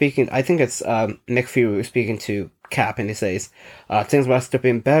forgotten who was speaking. I think it's Nick Fury who's speaking to Cap, and he says, things must have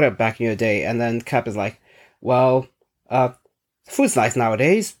been better back in your day. And then Cap is like, well, food's nice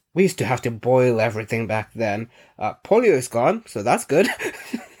nowadays. We used to have to boil everything back then. Polio is gone, so that's good.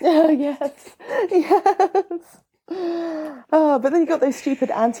 Oh, yes. Oh, but then you got those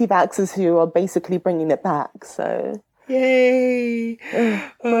stupid anti-vaxxers who are basically bringing it back, so... Yay!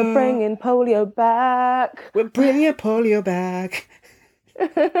 We're bringing polio back. We're bringing polio back.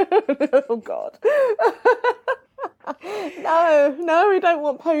 Oh, God. No, we don't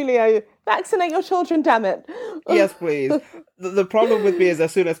want polio. Vaccinate your children, damn it. Yes, please. The problem with me is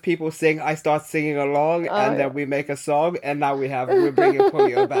as soon as people sing, I start singing along, and then we make a song, and now we're bringing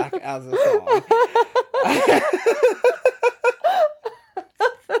polio back as a song.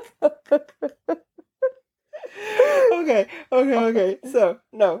 Okay. So,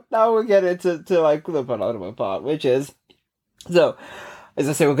 no, now we'll get into like the penultimate part, which is, so, as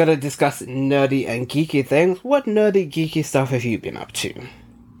I say, we're going to discuss nerdy and geeky things. What nerdy, geeky stuff have you been up to?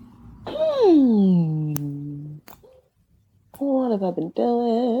 What have I been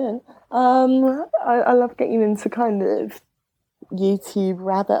doing? I love getting into kind of YouTube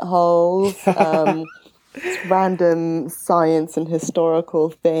rabbit holes, random science and historical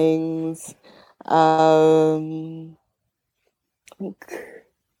things.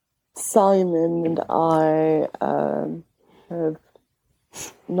 Simon and I have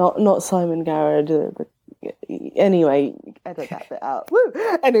not Simon Garrett. Anyway, edit that bit out. Woo!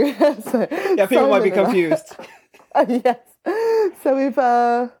 Anyway, so yeah, people might be confused. Yes. So we've.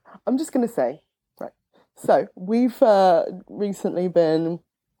 I'm just gonna say, right. So we've recently been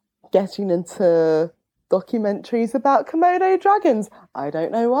getting into documentaries about Komodo dragons. I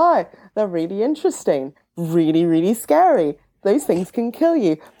don't know why. They're really interesting. Really, really scary. those things can kill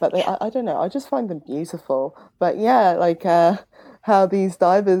you. But I don't know. I just find them beautiful. But yeah, like how these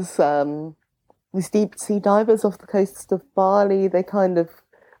divers, these deep sea divers off the coast of Bali, they kind of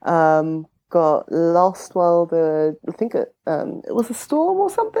got lost while I think it was a storm or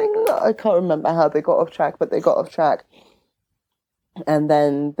something. I can't remember how they got off track, but they got off track, and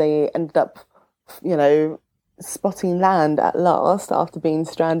then they ended up, spotting land at last after being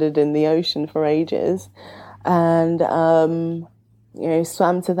stranded in the ocean for ages, and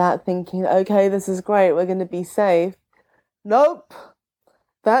swam to that thinking, okay, this is great, we're going to be safe. Nope,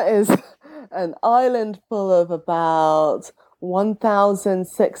 that is an island full of about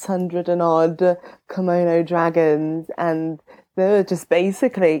 1,600 and odd kimono dragons, and they were just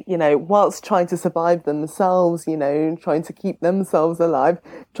basically, whilst trying to survive themselves, trying to keep themselves alive,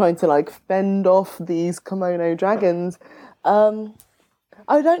 trying to like fend off these kimono dragons.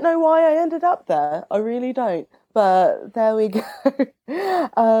 I don't know why I ended up there. I really don't. But there we go.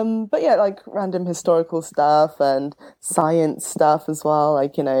 But yeah, like random historical stuff and science stuff as well.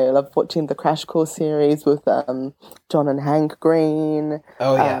 Like, I love watching the Crash Course series with John and Hank Green.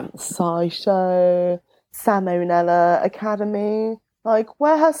 Oh, yeah. SciShow, Sam O'Nella Academy. Like,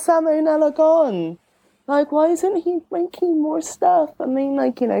 where has Sam O'Nella gone? Like, why isn't he making more stuff? I mean,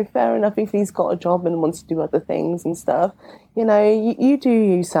 like, fair enough if he's got a job and wants to do other things and stuff. You do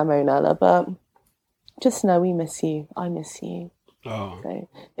you, Sam O'Nella, but just know we miss you. I miss you. Oh. So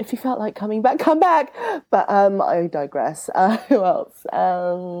if you felt like coming back, come back. But I digress. Who else?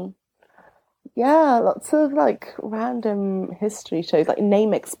 Yeah, lots of like random history shows, like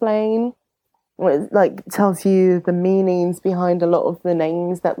Name Explain, where it like tells you the meanings behind a lot of the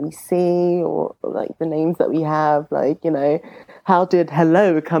names that we see, or like the names that we have. Like, how did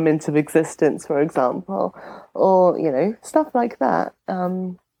hello come into existence, for example, or stuff like that.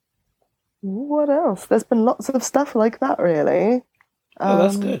 What else? There's been lots of stuff like that, really. Oh,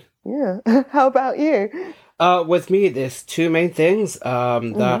 that's good. Yeah. How about you? With me, there's two main things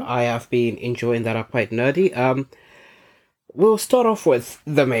that I have been enjoying that are quite nerdy. We'll start off with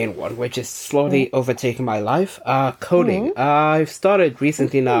the main one, which is slowly overtaking my life. Coding. I've started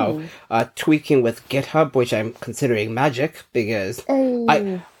recently now tweaking with GitHub, which I'm considering magic, because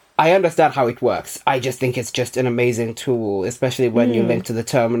I understand how it works. I just think it's just an amazing tool, especially when you link to the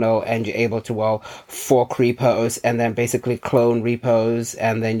terminal and you're able to, fork repos and then basically clone repos,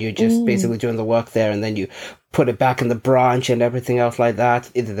 and then you're just basically doing the work there, and then you put it back in the branch and everything else like that,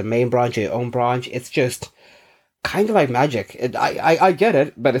 either the main branch or your own branch. It's just kind of like magic. I get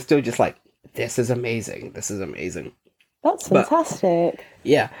it, but it's still just like, this is amazing. This is amazing. That's fantastic.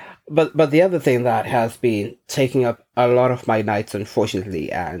 But the other thing that has been taking up a lot of my nights,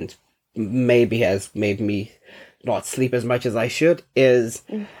 unfortunately, and maybe has made me not sleep as much as I should, is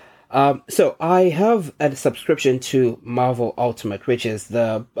so I have a subscription to Marvel Ultimate, which is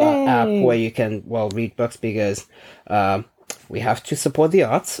the app where you can read books, because we have to support the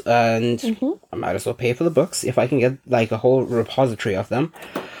arts, and I might as well pay for the books if I can get like a whole repository of them.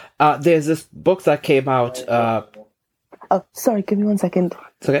 There's this book that came out. Oh, sorry, give me 1 second.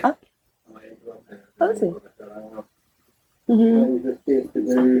 It's okay. Oh, is it?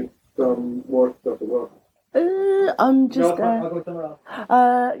 I'm just. Sorry.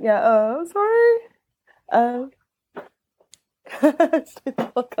 It's the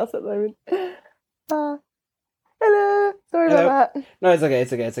podcast at the moment. Hello. Sorry about that. No, it's okay.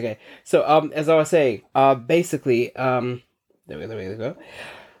 It's okay. So, as I was saying, basically, there we go.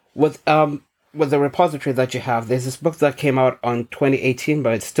 With the repository that you have, there's this book that came out on 2018,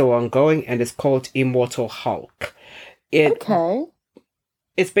 but it's still ongoing, and it's called Immortal Hulk.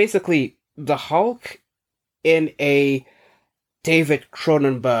 It's basically the Hulk in a David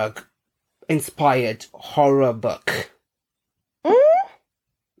Cronenberg inspired horror book.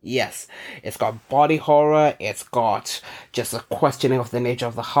 Yes, it's got body horror, it's got just a questioning of the nature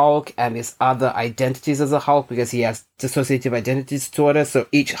of the Hulk and his other identities as a Hulk, because he has dissociative identity disorder, so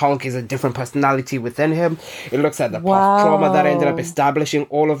each Hulk is a different personality within him. It looks at the past trauma that ended up establishing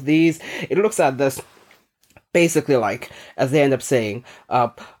all of these. It looks at this basically, like, as they end up saying,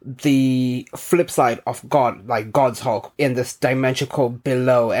 the flip side of God, like God's Hulk, in this dimension called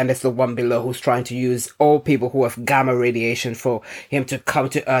Below, and it's the one below who's trying to use all people who have gamma radiation for him to come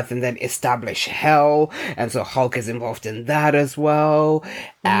to Earth and then establish hell, and so Hulk is involved in that as well,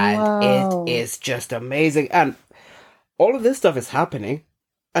 and it is just amazing, and all of this stuff is happening.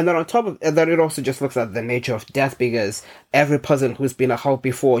 And then on top of that, it also just looks at the nature of death, because every person who's been a Hulk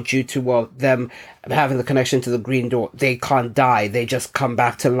before, due to them having the connection to the Green Door, they can't die. They just come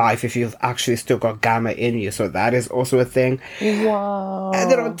back to life if you've actually still got gamma in you. So that is also a thing. Wow.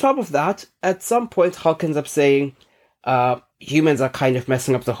 And then on top of that, at some point, Hulk ends up saying, humans are kind of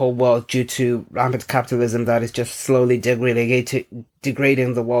messing up the whole world due to rampant capitalism that is just slowly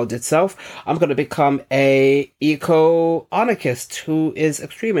degrading the world itself. I'm going to become a eco-anarchist who is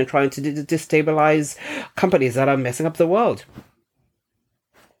extreme and trying to destabilize companies that are messing up the world.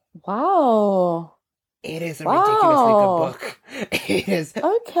 Wow. It is a ridiculously good book. It is.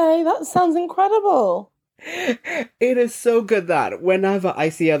 Okay, that sounds incredible. It is so good that whenever I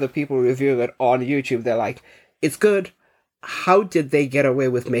see other people reviewing it on YouTube, they're like, it's good. How did they get away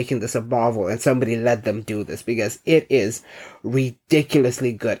with making this a Marvel and somebody let them do this? Because it is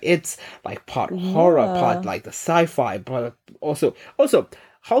ridiculously good. It's like part horror, part like the sci-fi, but also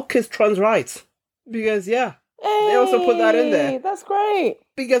Hulk is trans rights. Because they also put that in there. That's great.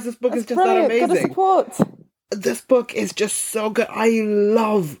 Because this book is just that amazing. Gotta support. This book is just so good. I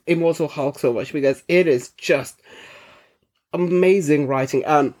love Immortal Hulk so much because it is just amazing writing.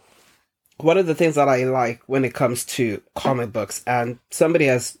 And one of the things that I like when it comes to comic books, and somebody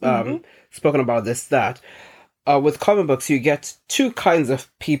has spoken about this, that with comic books, you get two kinds of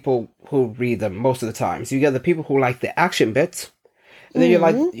people who read them most of the time. So you get the people who like the action bits, and then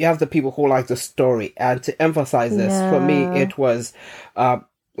you have the people who like the story. And to emphasize this, for me, it was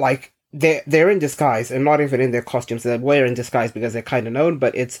like they're in disguise and not even in their costumes. They were in disguise because they're kind of known,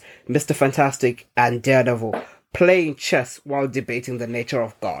 but it's Mr. Fantastic and Daredevil playing chess while debating the nature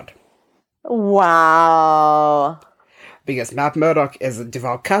of God. Wow. Because Matt Murdock is a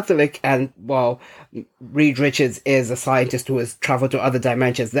devout Catholic, and, well, Reed Richards is a scientist who has traveled to other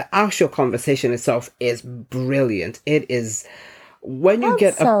dimensions. The actual conversation itself is brilliant. It is...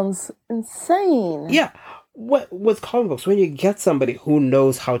 That sounds insane. Yeah. With comic books, when you get somebody who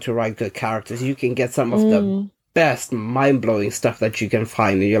knows how to write good characters, you can get some of the best mind-blowing stuff that you can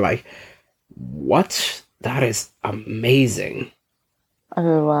find, and you're like, what? That is amazing.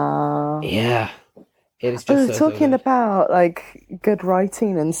 Oh, wow. Yeah. It is just talking about, like, good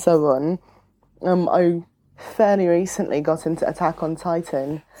writing and so on, I fairly recently got into Attack on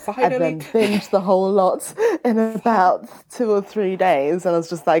Titan. Finally. And then binged the whole lot in about 2 or 3 days, and I was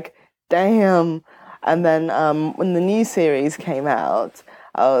just like, damn. And then when the new series came out,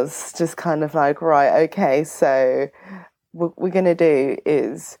 I was just kind of like, right, okay, so what we're going to do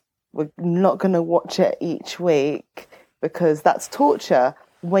is we're not going to watch it each week because that's torture,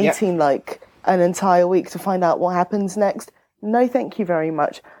 waiting like an entire week to find out what happens next. No, thank you very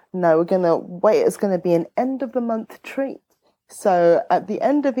much. No, we're going to wait. It's going to be an end of the month treat. So at the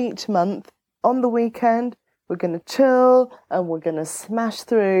end of each month, on the weekend, we're going to chill and we're going to smash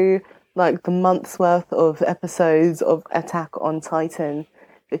through like the month's worth of episodes of Attack on Titan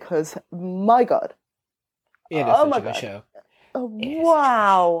because, my God. It is such a good show. Oh,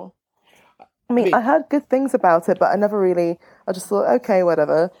 wow. I mean, I heard good things about it, but I just thought, okay,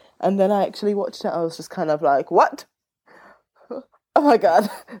 whatever. And then I actually watched it. I was just kind of like, what? Oh my God,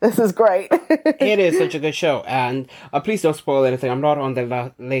 this is great. It is such a good show. And please don't spoil anything. I'm not on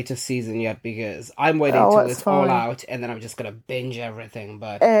the latest season yet because I'm waiting till it's all out and then I'm just going to binge everything.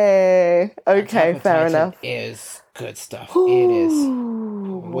 But okay, fair enough. It is good stuff. Ooh, it is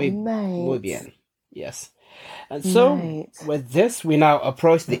muy bien. Yes. And so, with this, we now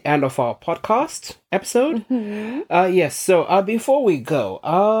approach the end of our podcast episode. Yes, so before we go,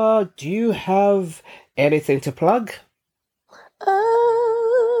 do you have anything to plug?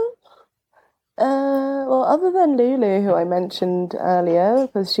 Well, other than Lulu, who I mentioned earlier,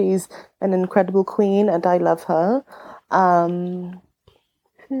 because she's an incredible queen and I love her. Whom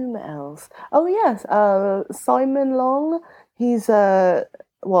else? Oh, yes, Simon Long. He's,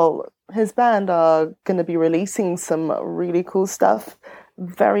 his band are going to be releasing some really cool stuff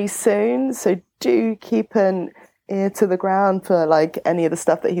very soon, so do keep an ear to the ground for, like, any of the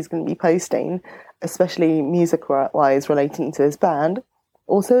stuff that he's going to be posting, especially music-wise relating to his band.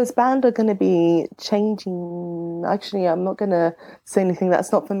 Also, his band are going to be changing... Actually, I'm not going to say anything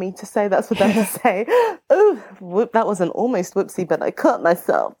that's not for me to say. That's for them to say. Oh, that was an almost whoopsie, but I cut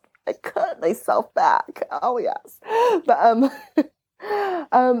myself. Back. Oh, yes. But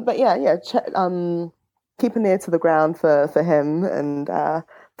yeah. Keep an ear to the ground for him and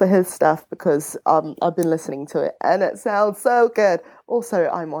for his stuff because I've been listening to it and it sounds so good. Also,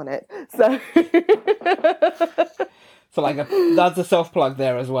 I'm on it, so. So that's a self plug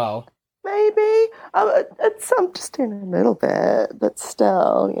there as well. Maybe I'm just doing a little bit, but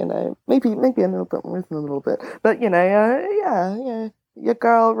still, maybe a little bit more than a little bit. But yeah. Your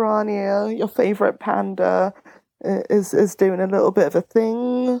girl Rania, your favorite panda, is doing a little bit of a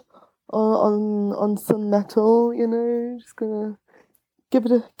thing on some metal. Just gonna give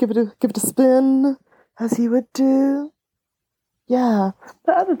it a spin as you would do. Yeah,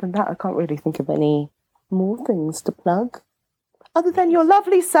 but other than that, I can't really think of any more things to plug. other than your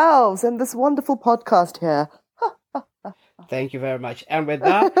lovely selves and this wonderful podcast here. Thank you very much. And with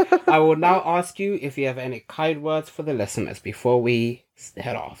that, I will now ask you if you have any kind words for the listeners before we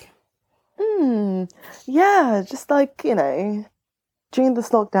head off. Yeah, just like, during this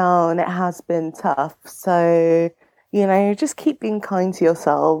lockdown, it has been tough. So, just keep being kind to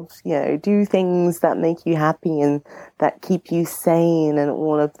yourselves, do things that make you happy and that keep you sane and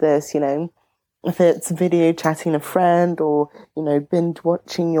all of this, if it's video chatting a friend or, binge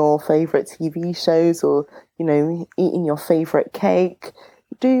watching your favorite TV shows or, eating your favorite cake,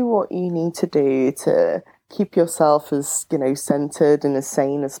 do what you need to do to keep yourself as, centered and as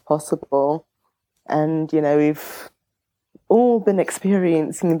sane as possible. And, we've all been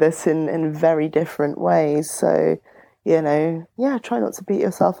experiencing this in very different ways. So, try not to beat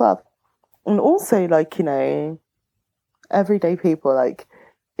yourself up. And also, everyday people,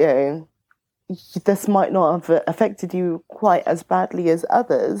 this might not have affected you quite as badly as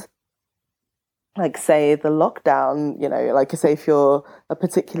others. Like, say, the lockdown, like I say, if you're a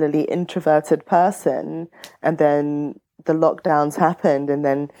particularly introverted person and then the lockdowns happened and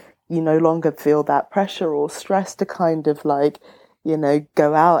then you no longer feel that pressure or stress to kind of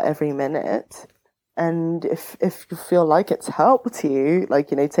go out every minute. And if you feel like it's helped you,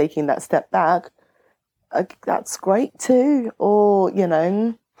 taking that step back, that's great too. Or,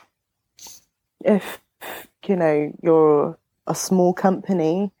 if, you're a small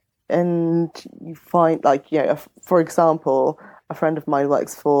company and you find for example, a friend of mine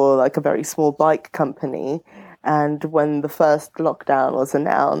works for a very small bike company. And when the first lockdown was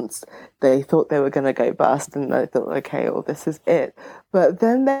announced, they thought they were going to go bust and they thought, okay, well, this is it. But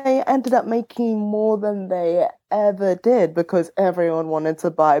then they ended up making more than they ever did because everyone wanted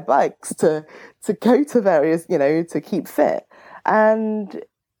to buy bikes to go to various, to keep fit. And,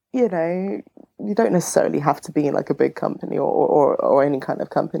 you don't necessarily have to be in a big company or any kind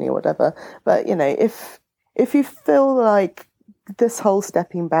of company or whatever. But, if you feel like this whole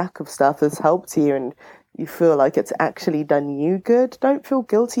stepping back of stuff has helped you and you feel like it's actually done you good, don't feel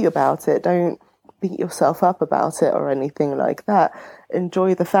guilty about it. Don't beat yourself up about it or anything like that.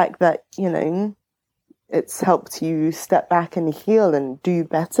 Enjoy the fact that, it's helped you step back and heal and do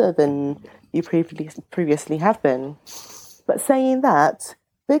better than you previously have been. But saying that,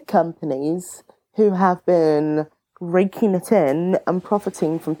 big companies who have been raking it in and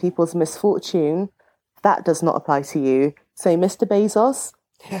profiting from people's misfortune, that does not apply to you. So, Mr. Bezos,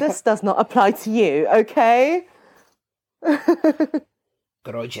 this does not apply to you, okay?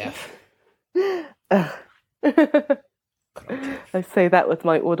 Good old Jeff. I say that with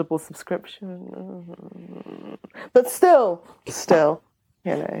my Audible subscription. But still,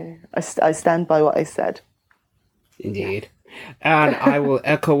 I stand by what I said. Indeed. And I will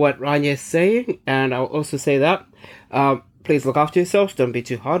echo what Rania is saying, and I'll also say that please look after yourselves. Don't be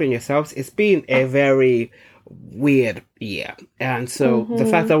too hard on yourselves. It's been a very weird year, and so the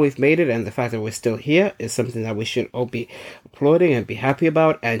fact that we've made it and the fact that we're still here is something that we should all be applauding and be happy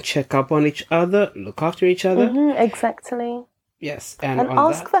about, and check up on each other, look after each other. Exactly. Yes, and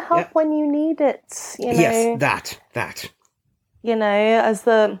ask for help when you need it. Yes, that. As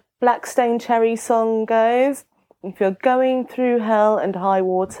the Blackstone Cherry song goes, if you're going through hell and high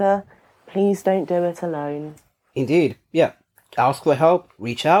water, please don't do it alone. Indeed, yeah. Ask for help,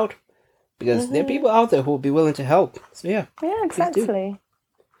 reach out, because there are people out there who will be willing to help. So yeah. Yeah, exactly.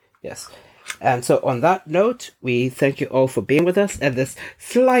 Yes. And so on that note, we thank you all for being with us at this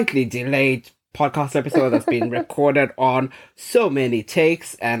slightly delayed podcast episode that's been recorded on so many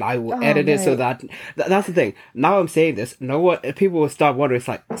takes, and I will edit it so that's the thing. Now I'm saying this, people will start wondering, it's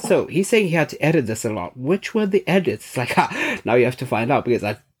like, so he's saying he had to edit this a lot. Which were the edits? It's like, now you have to find out, because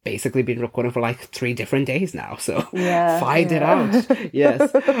I've basically been recording for 3 different days now, so find it out. Yes.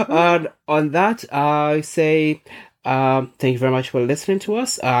 And on that, I say thank you very much for listening to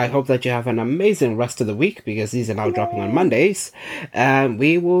us. I hope that you have an amazing rest of the week, because these are now dropping on Mondays, and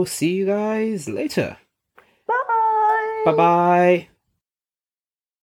we will see you guys later. Bye. Bye.